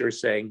publisher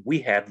saying,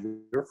 we have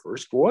your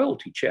first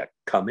royalty check,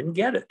 come and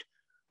get it.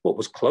 Well, it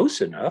was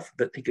close enough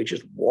that they could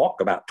just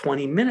walk about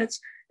 20 minutes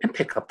and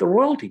pick up the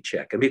royalty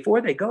check. And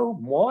before they go,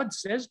 Maud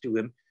says to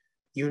him,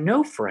 you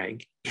know,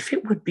 Frank, if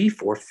it would be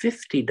for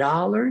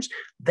 $50,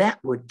 that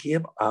would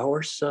give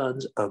our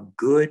sons a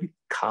good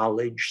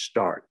college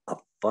start, a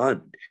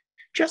fund.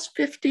 Just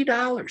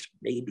 $50,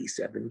 maybe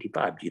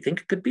 75. Do you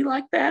think it could be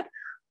like that?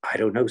 I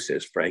don't know,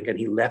 says Frank. And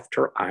he left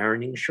her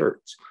ironing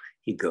shirts.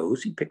 He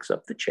goes, he picks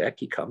up the check,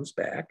 he comes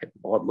back, and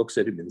Maud looks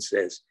at him and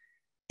says,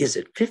 is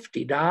it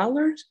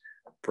 $50?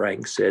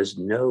 Frank says,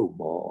 no,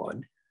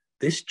 Maud.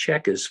 This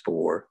check is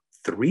for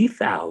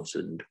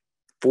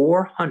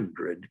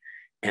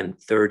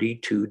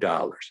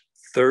 $3,432.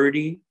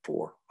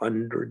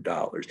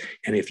 $3,400.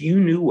 And if you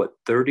knew what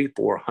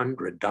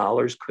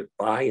 $3,400 could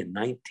buy in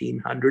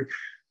 1900,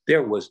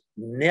 there was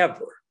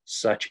never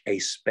such a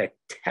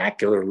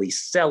spectacularly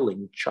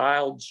selling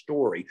child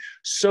story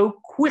so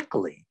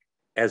quickly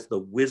as The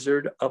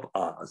Wizard of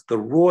Oz. The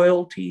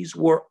royalties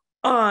were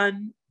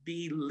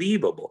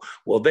unbelievable.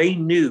 Well, they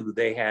knew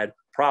they had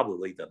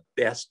probably the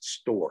best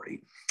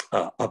story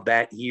of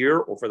that year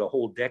or for the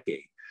whole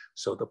decade.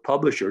 So the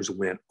publishers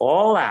went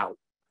all out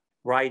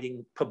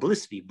writing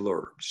publicity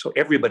blurbs so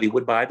everybody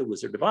would buy The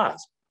Wizard of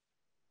Oz.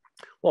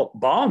 Well,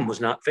 Baum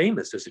was not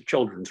famous as a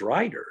children's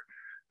writer,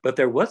 but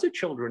there was a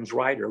children's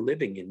writer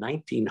living in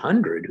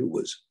 1900 who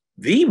was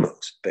the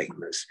most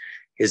famous.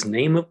 His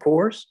name, of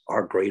course,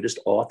 our greatest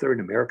author in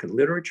American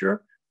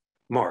literature,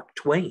 Mark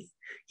Twain.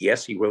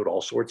 Yes, he wrote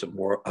all sorts of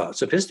more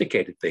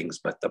sophisticated things,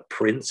 but The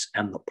Prince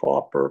and the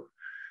Pauper,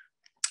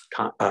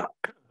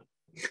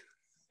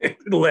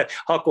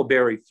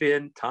 Huckleberry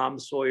Finn, Tom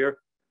Sawyer,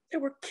 they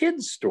were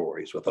kids'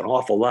 stories with an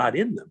awful lot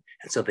in them.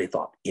 And so they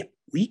thought, if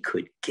we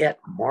could get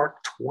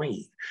Mark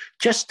Twain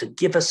just to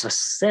give us a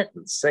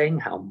sentence saying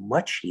how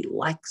much he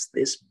likes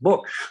this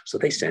book. So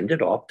they send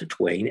it off to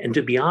Twain. And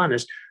to be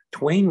honest,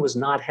 Twain was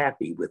not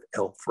happy with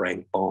L.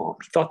 Frank Baum.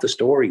 He thought the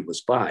story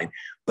was fine,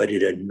 but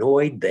it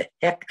annoyed the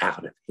heck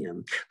out of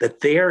him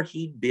that there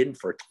he'd been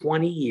for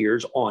 20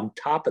 years on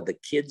top of the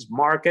kids'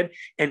 market.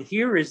 And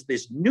here is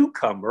this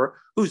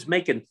newcomer who's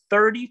making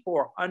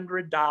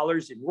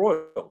 $3,400 in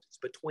royalties.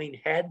 But Twain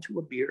had to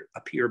appear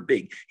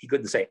big. He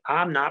couldn't say,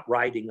 I'm not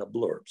writing a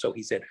blurb. So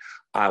he said,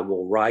 I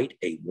will write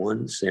a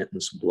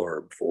one-sentence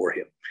blurb for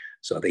him.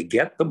 So they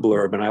get the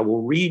blurb, and I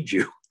will read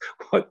you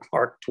what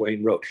Mark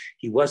Twain wrote.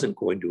 He wasn't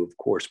going to, of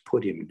course,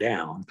 put him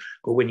down,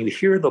 but when you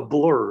hear the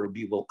blurb,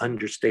 you will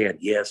understand,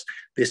 yes,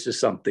 this is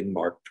something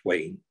Mark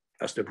Twain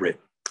must have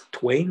written.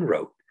 Twain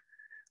wrote,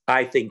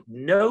 I think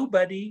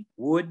nobody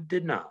would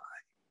deny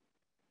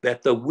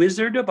that The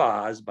Wizard of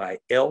Oz by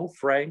L.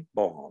 Frank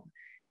Baum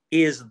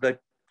is the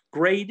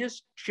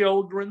greatest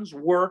children's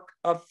work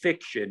of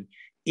fiction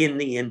in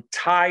the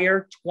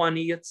entire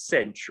 20th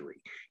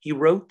century. He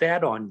wrote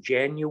that on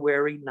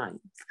January 9th.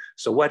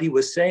 So what he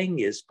was saying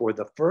is, for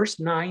the first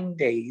 9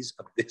 days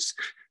of this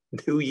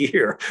new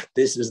year,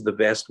 this is the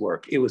best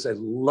work. It was a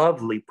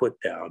lovely put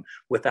down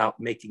without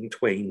making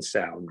Twain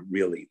sound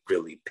really,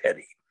 really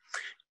petty.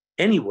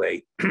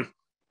 Anyway,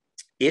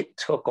 it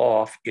took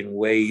off in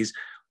ways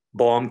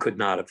Baum could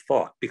not have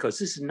thought, because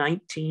this is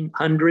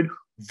 1900.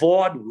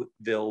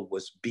 Vaudeville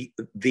was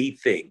the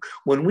thing.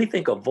 When we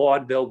think of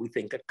vaudeville, we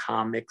think of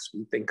comics,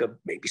 we think of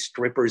maybe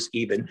strippers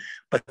even.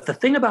 But the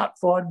thing about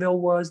vaudeville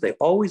was they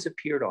always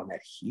appeared on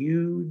that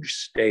huge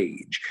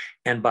stage.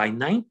 And by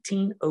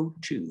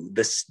 1902,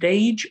 the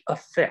stage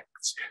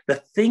effects,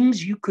 the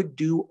things you could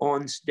do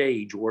on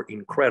stage were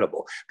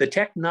incredible. The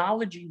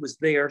technology was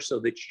there so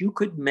that you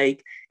could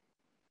make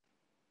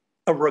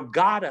a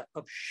regatta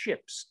of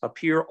ships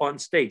appear on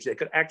stage. They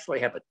could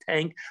actually have a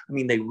tank. I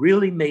mean, they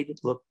really made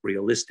it look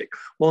realistic.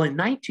 Well, in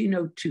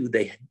 1902,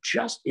 they had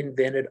just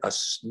invented a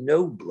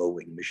snow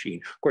blowing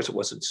machine. Of course, it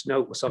wasn't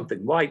snow, it was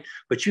something light,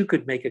 but you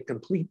could make a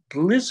complete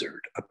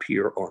blizzard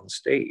appear on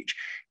stage.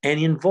 And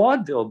in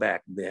vaudeville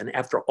back then,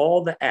 after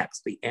all the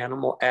acts, the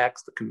animal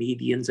acts, the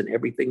comedians and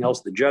everything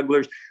else, the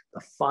jugglers,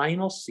 the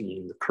final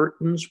scene, the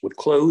curtains would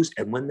close,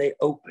 and when they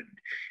opened,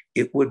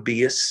 it would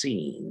be a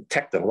scene,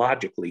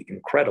 technologically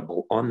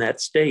incredible, on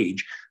that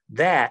stage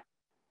that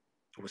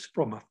was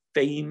from a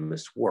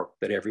famous work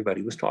that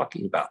everybody was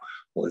talking about.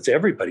 Well, it's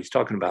everybody's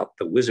talking about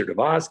The Wizard of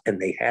Oz,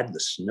 and they had the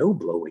snow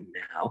blowing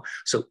now.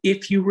 So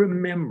if you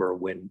remember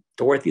when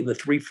Dorothy and the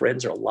three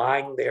friends are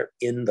lying there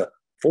in the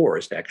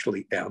forest,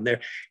 actually down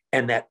there,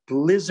 and that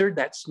blizzard,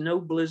 that snow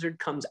blizzard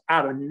comes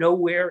out of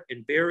nowhere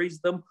and buries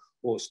them,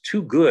 well, it's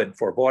too good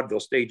for vaudeville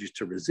stages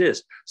to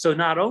resist. So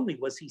not only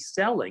was he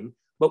selling,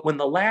 but when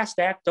the last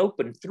act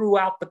opened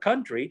throughout the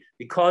country,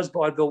 because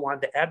vaudeville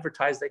wanted to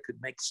advertise they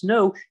could make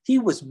snow, he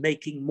was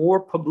making more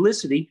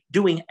publicity,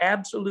 doing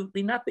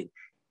absolutely nothing.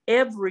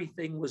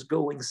 Everything was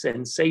going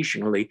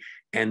sensationally.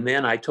 And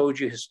then I told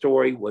you his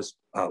story was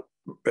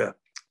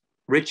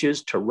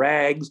riches to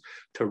rags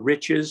to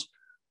riches.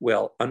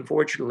 Well,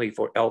 unfortunately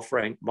for L.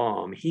 Frank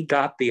Baum, he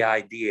got the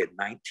idea in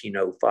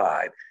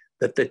 1905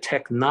 that the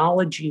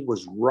technology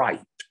was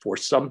right for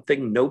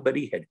something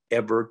nobody had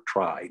ever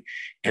tried.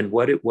 And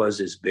what it was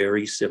is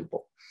very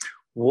simple.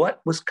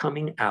 What was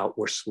coming out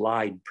were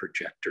slide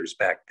projectors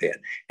back then.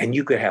 And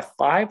you could have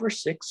 5 or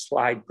 6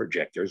 slide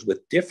projectors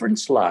with different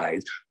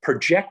slides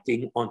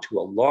projecting onto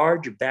a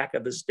large back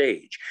of the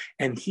stage.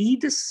 And he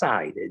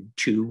decided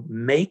to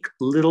make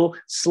little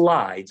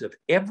slides of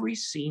every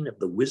scene of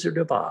The Wizard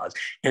of Oz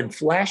and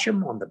flash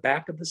them on the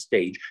back of the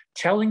stage,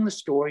 telling the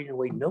story in a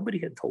way nobody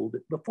had told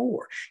it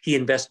before. He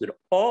invested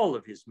all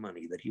of his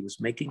money that he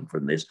was making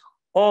from this,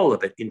 all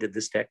of it, into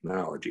this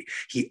technology.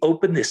 He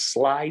opened this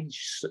slide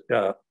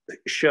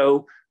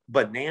show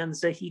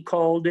bonanza, he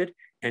called it,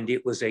 and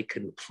it was a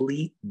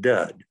complete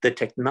dud. The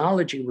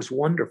technology was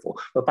wonderful,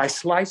 but by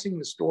slicing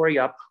the story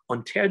up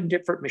on 10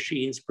 different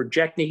machines,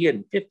 projecting it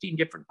in 15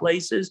 different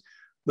places,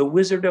 The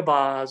Wizard of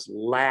Oz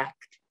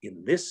lacked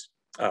in this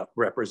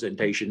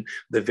representation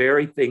the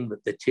very thing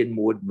that the Tin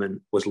Woodman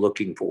was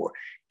looking for.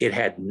 It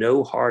had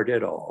no heart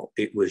at all.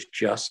 It was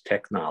just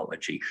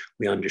technology.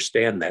 We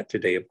understand that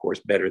today, of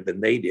course, better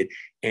than they did.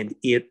 And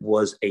it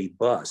was a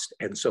bust.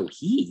 And so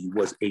he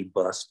was a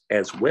bust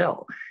as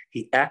well.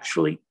 He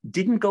actually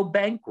didn't go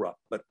bankrupt,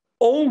 but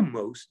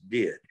almost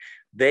did.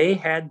 They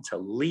had to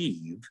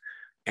leave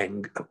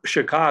and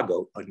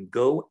Chicago and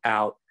go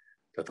out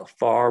to the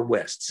far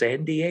west,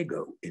 San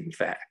Diego, in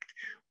fact.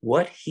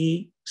 What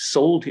he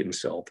sold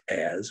himself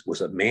as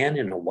was a man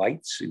in a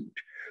white suit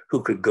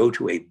who could go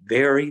to a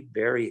very,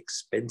 very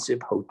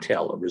expensive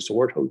hotel, a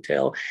resort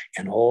hotel,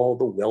 and all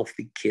the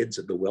wealthy kids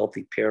of the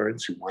wealthy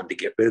parents who wanted to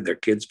get rid of their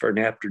kids for an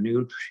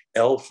afternoon,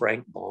 L.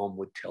 Frank Baum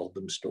would tell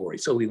them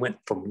stories. So he went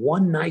from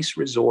one nice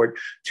resort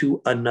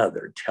to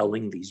another,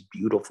 telling these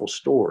beautiful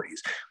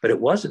stories. But it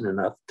wasn't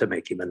enough to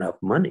make him enough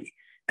money,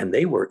 and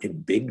they were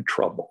in big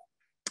trouble.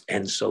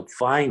 And so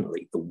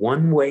finally, the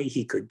one way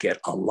he could get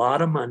a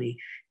lot of money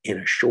in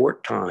a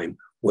short time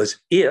was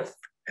if,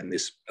 and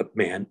this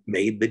man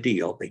made the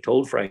deal, they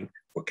told Frank,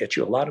 we'll get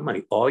you a lot of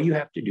money. All you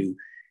have to do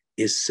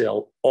is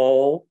sell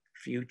all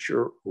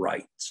future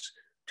rights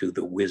to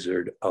The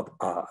Wizard of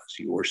Oz,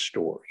 your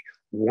story.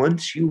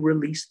 Once you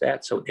release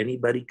that so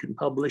anybody can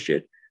publish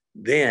it,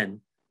 then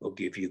we'll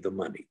give you the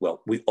money.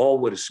 Well, we all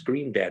would have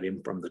screamed at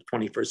him from the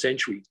 21st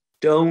century,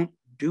 don't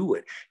do it.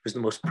 It was the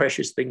most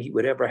precious thing he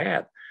would ever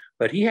have.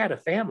 But he had a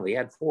family, he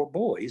had 4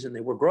 boys, and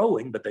they were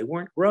growing, but they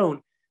weren't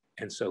grown.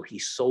 And so he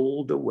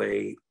sold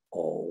away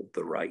all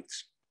the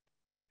rights.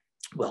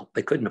 Well,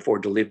 they couldn't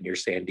afford to live near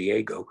San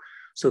Diego.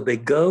 So they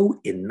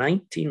go in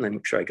let me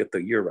make sure I get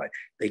the year right.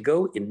 They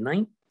go in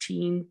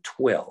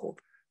 1912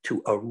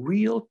 to a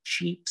real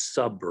cheap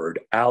suburb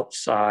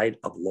outside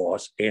of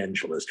Los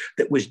Angeles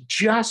that was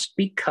just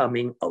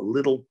becoming a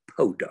little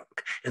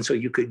podunk. And so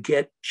you could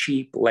get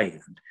cheap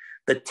land.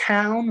 The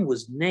town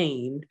was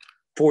named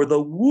for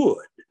the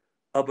wood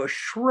of a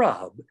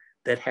shrub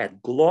that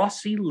had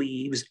glossy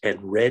leaves and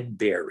red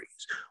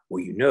berries.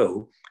 Well, you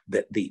know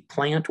that the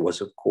plant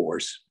was, of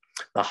course,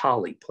 the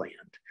holly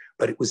plant,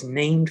 but it was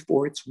named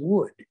for its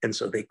wood. And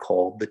so they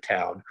called the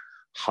town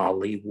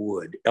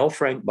Hollywood. L.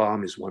 Frank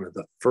Baum is one of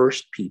the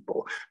first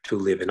people to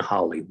live in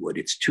Hollywood.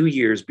 It's 2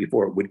 years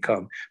before it would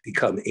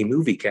become a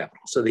movie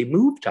capital. So they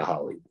moved to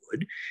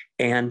Hollywood,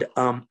 and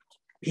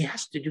he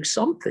has to do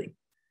something.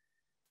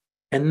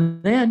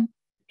 And then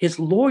his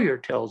lawyer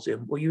tells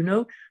him, well, you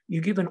know,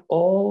 you've given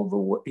all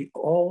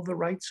the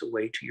rights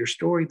away to your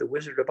story, The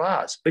Wizard of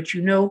Oz. But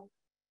you know,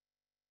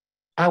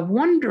 I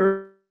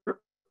wonder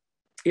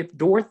if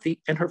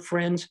Dorothy and her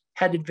friends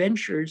had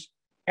adventures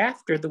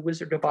after The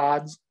Wizard of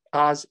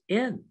Oz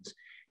ends.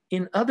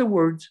 In other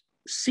words,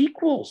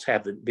 sequels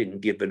haven't been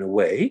given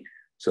away.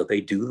 So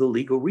they do the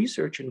legal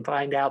research and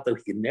find out that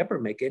he can never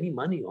make any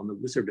money on The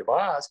Wizard of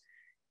Oz.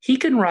 He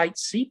can write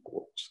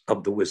sequels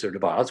of The Wizard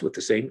of Oz with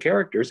the same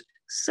characters,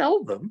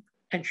 sell them,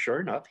 and sure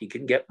enough, he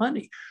can get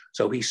money.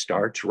 So he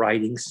starts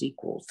writing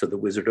sequels to The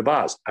Wizard of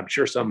Oz. I'm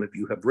sure some of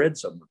you have read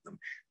some of them.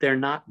 They're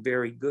not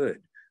very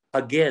good.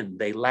 Again,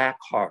 they lack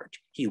heart.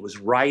 He was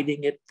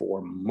writing it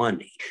for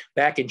money.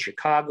 Back in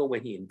Chicago,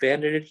 when he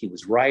invented it, he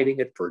was writing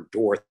it for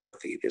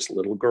Dorothy, this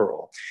little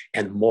girl,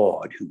 and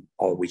Maud, who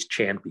always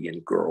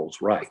championed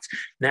girls' rights.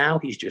 Now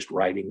he's just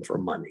writing for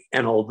money.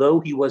 And although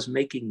he was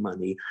making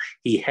money,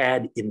 he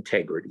had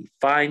integrity.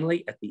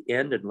 Finally, at the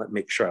end, and let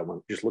me make sure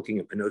I'm just looking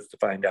at the notes to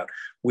find out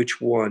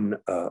which one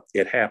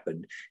it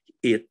happened.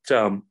 He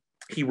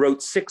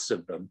wrote 6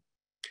 of them,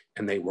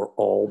 and they were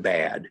all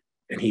bad.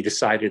 And he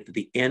decided at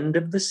the end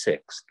of the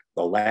 6th,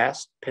 the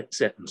last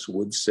sentence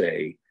would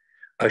say,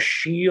 a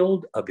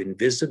shield of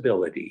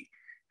invisibility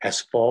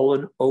has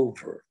fallen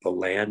over the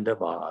land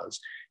of Oz,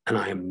 and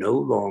I am no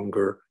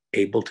longer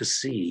able to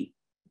see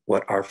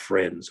what our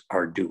friends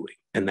are doing.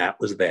 And that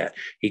was that.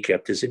 He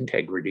kept his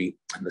integrity,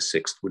 and the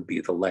 6th would be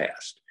the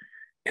last.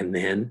 And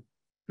then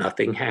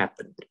nothing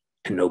happened,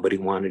 and nobody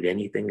wanted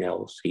anything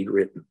else he'd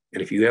written.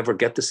 And if you ever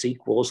get the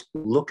sequels,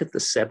 look at the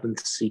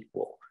 7th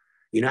sequel.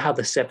 You know how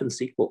the 7th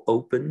sequel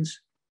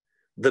opens?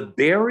 The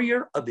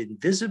barrier of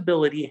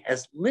invisibility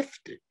has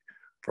lifted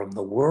from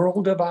the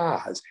world of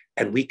Oz,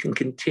 and we can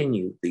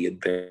continue the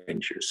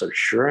adventure. So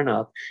sure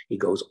enough, he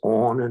goes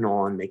on and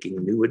on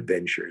making new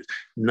adventures,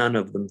 none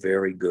of them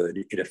very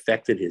good. It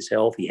affected his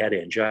health. He had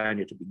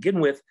angina to begin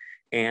with.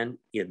 And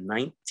in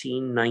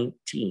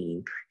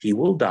 1919, he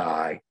will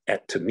die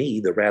at, to me,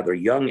 the rather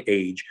young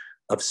age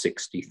of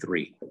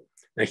 63.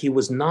 Now, he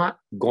was not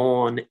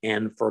gone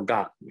and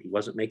forgotten. He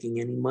wasn't making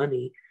any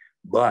money,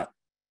 but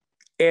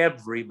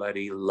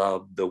everybody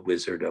loved The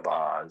Wizard of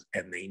Oz,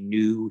 and they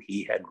knew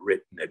he had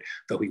written it,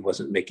 though he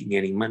wasn't making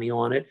any money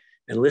on it.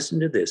 And listen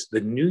to this, the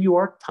New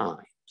York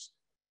Times,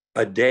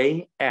 a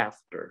day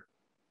after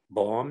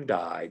Baum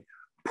died,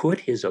 put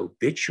his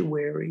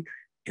obituary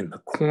in the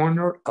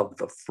corner of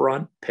the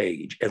front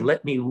page. And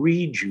let me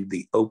read you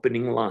the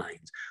opening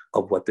lines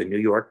of what the New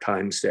York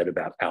Times said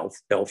about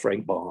L.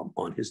 Frank Baum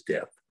on his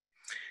death.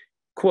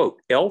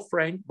 Quote, L.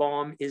 Frank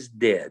Baum is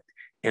dead,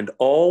 and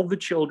all the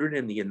children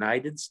in the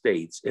United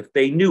States, if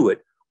they knew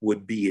it,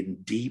 would be in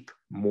deep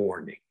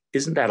mourning.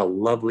 Isn't that a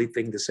lovely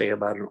thing to say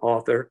about an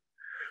author?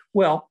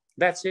 Well,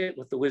 that's it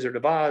with The Wizard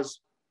of Oz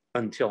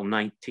until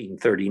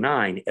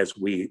 1939, as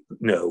we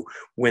know,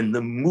 when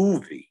the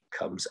movie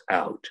comes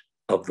out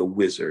of The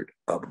Wizard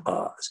of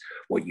Oz.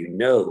 Well, you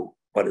know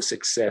what a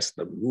success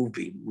the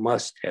movie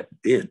must have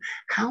been.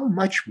 How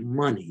much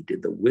money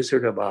did The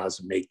Wizard of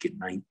Oz make in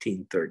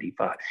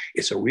 1935?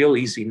 It's a real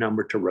easy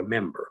number to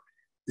remember.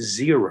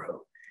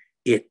 0.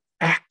 It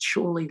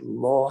actually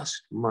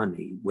lost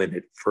money when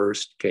it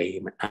first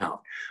came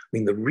out. I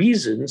mean, the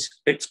reasons,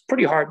 it's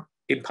pretty hard,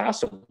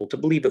 impossible to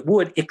believe it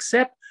would,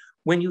 except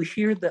when you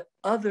hear the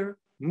other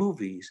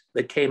movies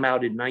that came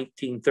out in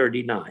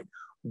 1939.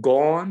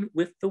 Gone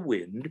with the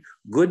Wind,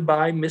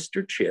 Goodbye,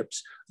 Mr.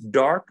 Chips,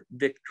 Dark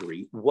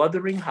Victory,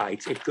 Wuthering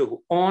Heights. It goes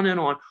on and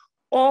on.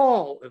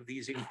 All of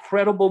these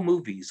incredible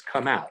movies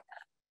come out.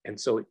 And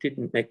so it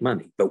didn't make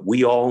money. But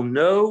we all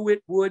know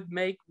it would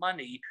make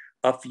money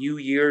a few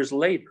years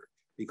later,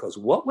 because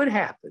what would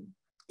happen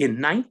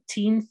in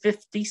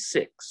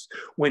 1956,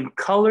 when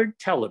colored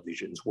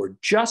televisions were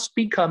just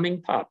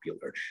becoming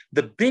popular,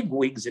 the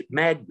bigwigs at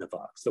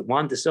Magnavox that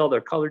wanted to sell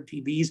their colored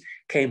TVs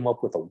came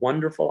up with a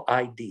wonderful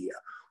idea.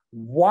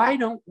 Why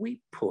don't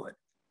we put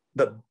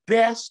the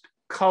best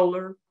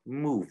color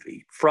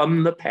movie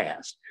from the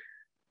past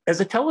as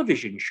a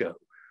television show?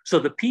 So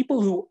the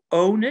people who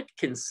own it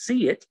can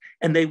see it,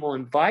 and they will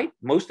invite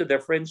most of their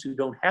friends who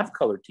don't have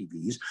color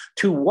TVs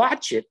to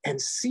watch it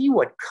and see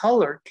what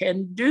color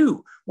can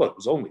do. Well, it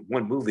was only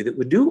one movie that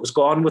would do. It was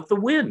Gone with the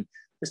Wind,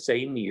 the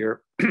same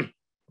year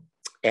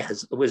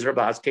as The Wizard of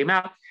Oz came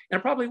out. And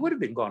it probably would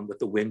have been Gone with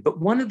the Wind. But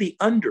one of the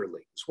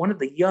underlings, one of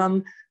the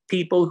young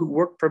people who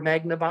worked for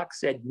Magnavox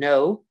said,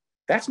 no,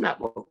 that's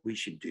not what we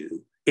should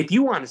do. If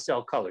you want to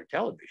sell color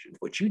television,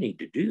 what you need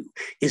to do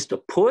is to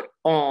put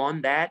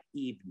on that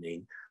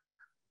evening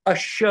a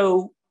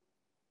show,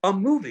 a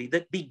movie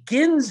that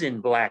begins in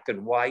black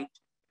and white,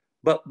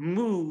 but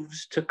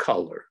moves to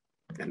color.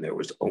 And there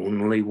was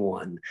only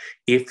one.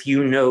 If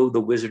you know The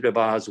Wizard of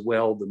Oz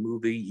well, the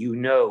movie, you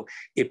know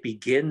it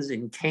begins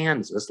in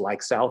Kansas,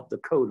 like South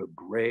Dakota,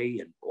 gray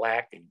and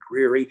black and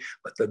dreary.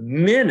 But the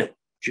minute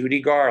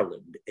Judy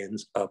Garland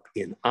ends up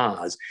in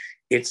Oz,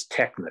 it's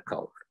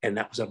Technicolor. And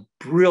that was a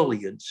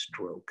brilliant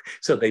stroke.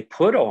 So they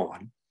put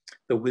on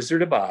The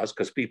Wizard of Oz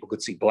because people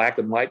could see black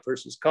and white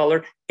versus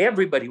color.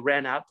 Everybody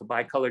ran out to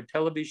buy colored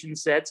television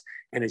sets.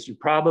 And as you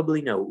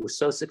probably know, it was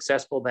so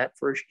successful that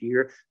first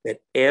year that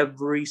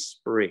every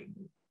spring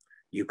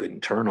you can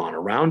turn on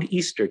around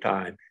Easter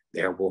time,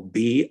 there will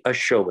be a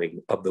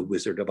showing of The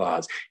Wizard of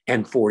Oz.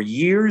 And for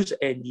years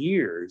and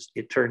years,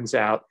 it turns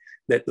out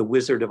that The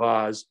Wizard of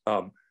Oz,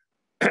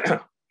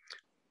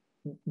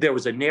 there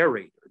was a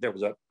narrator, there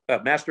was a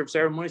master of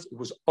ceremonies. It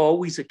was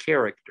always a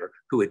character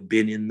who had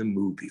been in the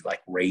movie, like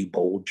Ray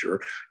Bolger.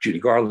 Judy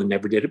Garland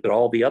never did it, but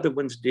all the other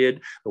ones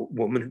did. The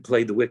woman who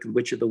played the Wicked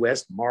Witch of the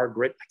West,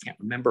 Margaret, I can't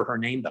remember her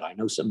name, but I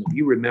know some of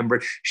you remember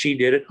it. She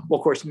did it. Well,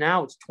 of course,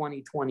 now it's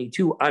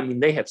 2022. I mean,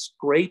 they have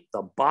scraped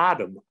the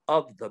bottom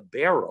of the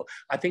barrel.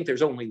 I think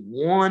there's only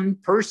one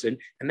person,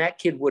 and that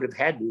kid would have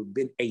had to have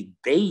been a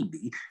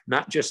baby,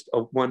 not just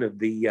one of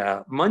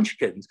the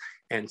munchkins.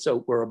 And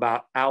so we're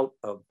about out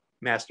of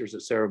masters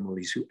of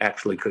ceremonies who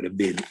actually could have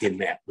been in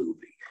that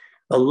movie.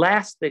 The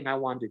last thing I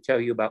wanted to tell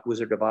you about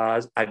Wizard of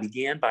Oz, I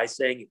began by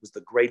saying it was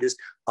the greatest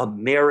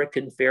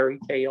American fairy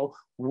tale.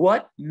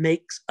 What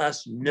makes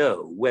us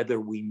know, whether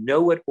we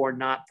know it or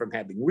not from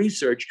having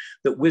researched,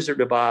 that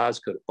Wizard of Oz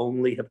could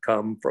only have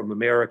come from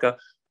America?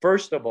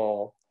 First of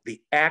all,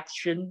 the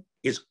action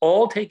is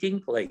all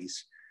taking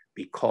place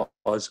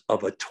because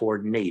of a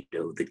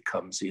tornado that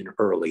comes in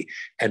early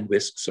and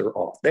whisks her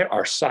off. There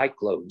are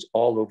cyclones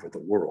all over the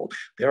world.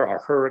 There are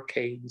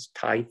hurricanes,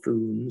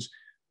 typhoons,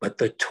 but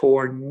the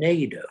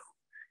tornado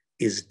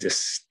is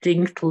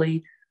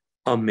distinctly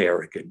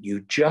American.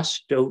 You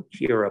just don't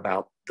hear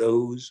about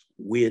those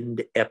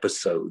wind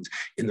episodes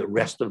in the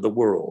rest of the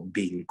world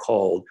being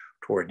called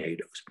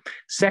tornadoes.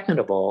 Second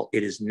of all,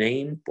 it is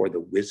named for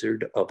the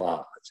Wizard of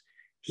Oz.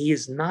 He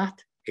is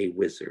not a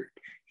wizard.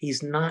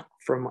 He's not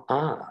from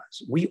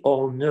Oz. We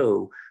all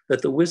know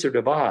that the Wizard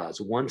of Oz,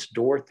 once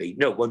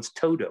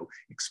Toto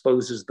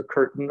exposes the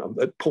curtain,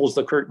 pulls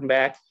the curtain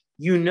back,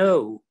 you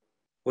know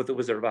what the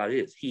Wizard of Oz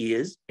is. He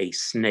is a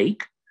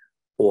snake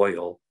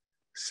oil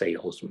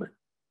salesman.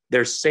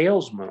 There's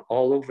salesmen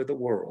all over the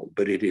world,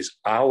 but it is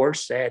our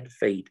sad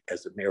fate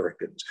as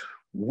Americans.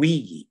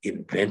 We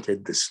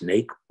invented the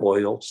snake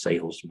oil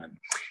salesman.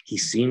 He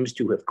seems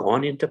to have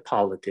gone into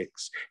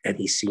politics, and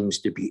he seems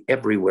to be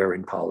everywhere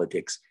in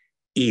politics,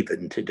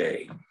 even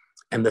today.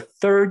 And the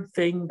third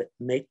thing that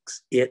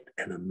makes it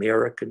an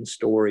American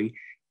story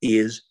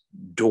is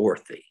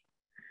Dorothy.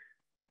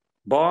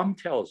 Baum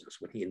tells us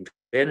when he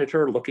invented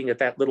her, looking at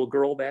that little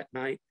girl that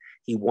night,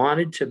 he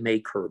wanted to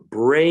make her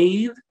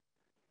brave,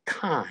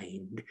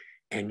 kind,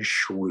 and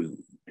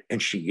shrewd.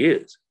 And she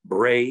is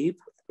brave,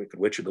 Wicked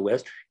Witch of the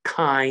West,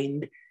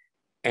 kind,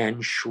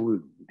 and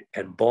shrewd.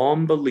 And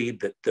Baum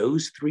believed that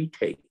those three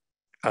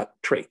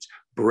traits,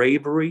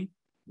 bravery,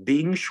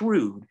 being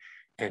shrewd,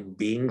 and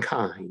being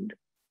kind,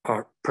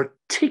 are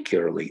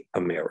particularly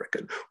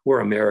American.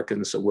 We're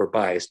Americans, so we're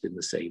biased in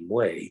the same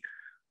way.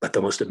 But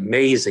the most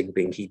amazing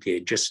thing he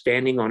did, just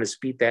standing on his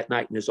feet that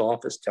night in his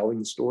office, telling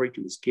the story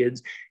to his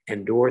kids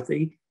and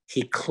Dorothy,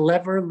 he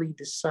cleverly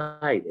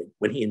decided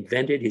when he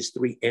invented his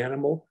three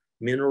animal,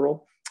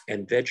 mineral,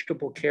 and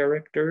vegetable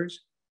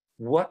characters,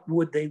 what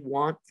would they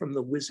want from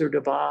the Wizard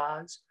of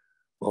Oz?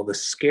 Well, the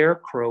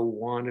Scarecrow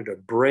wanted a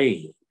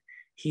brain.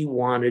 He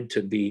wanted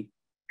to be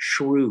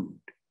shrewd.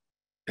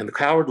 And the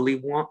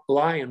Cowardly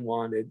Lion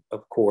wanted,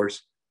 of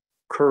course,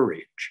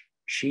 courage.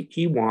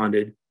 He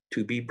wanted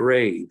to be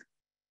brave.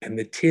 And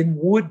the Tin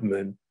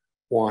Woodman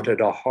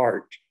wanted a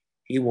heart.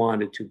 He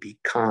wanted to be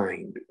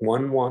kind.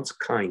 One wants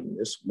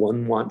kindness,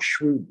 one wants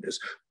shrewdness,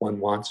 one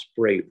wants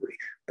bravery.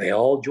 They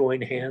all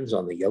join hands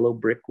on the yellow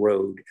brick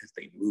road as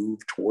they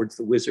move towards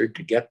the wizard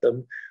to get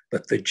them.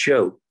 But the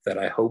joke that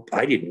I hope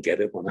I didn't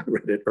get it when I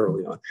read it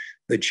early on,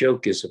 the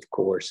joke is, of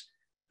course,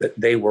 that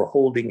they were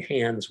holding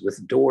hands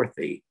with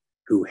Dorothy,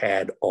 who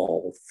had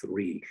all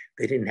three.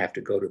 They didn't have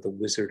to go to the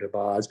Wizard of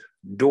Oz.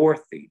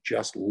 Dorothy,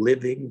 just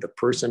living the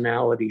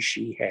personality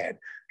she had,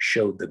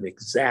 showed them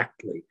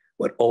exactly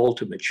what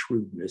ultimate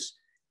shrewdness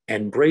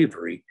and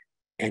bravery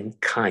and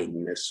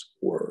kindness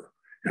were.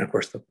 And of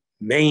course, the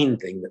main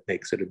thing that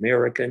makes it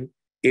American,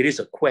 it is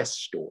a quest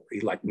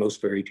story. Like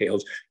most fairy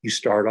tales, you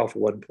start off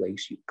one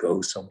place, you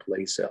go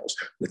someplace else.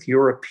 With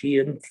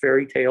European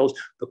fairy tales,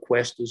 the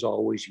quest is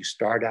always you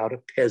start out a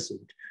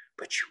peasant,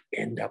 but you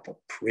end up a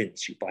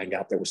prince. You find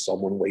out there was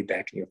someone way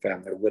back in your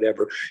family or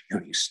whatever.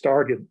 You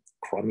start in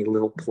a crummy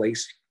little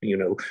place,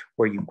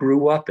 where you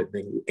grew up, and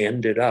then you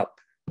ended up.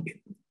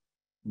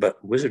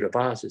 But Wizard of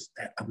Oz is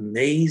that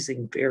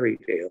amazing fairy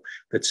tale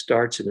that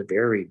starts in a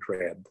very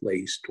drab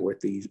place.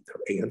 Dorothy's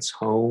her aunt's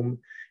home,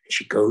 and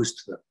she goes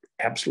to the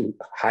absolute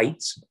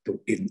heights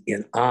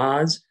in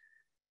Oz,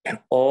 and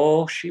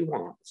all she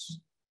wants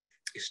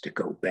is to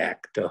go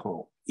back to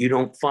home. You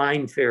don't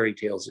find fairy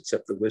tales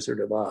except the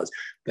Wizard of Oz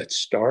that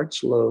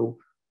starts low,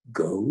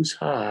 goes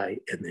high,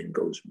 and then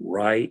goes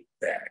right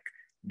back.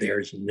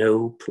 There's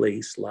no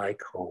place like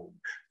home.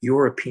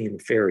 European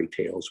fairy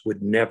tales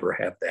would never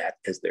have that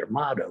as their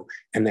motto,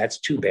 and that's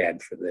too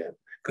bad for them.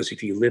 Because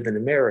if you live in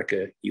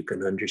America, you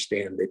can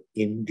understand that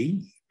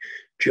indeed,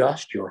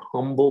 just your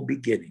humble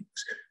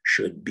beginnings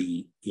should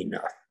be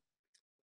enough.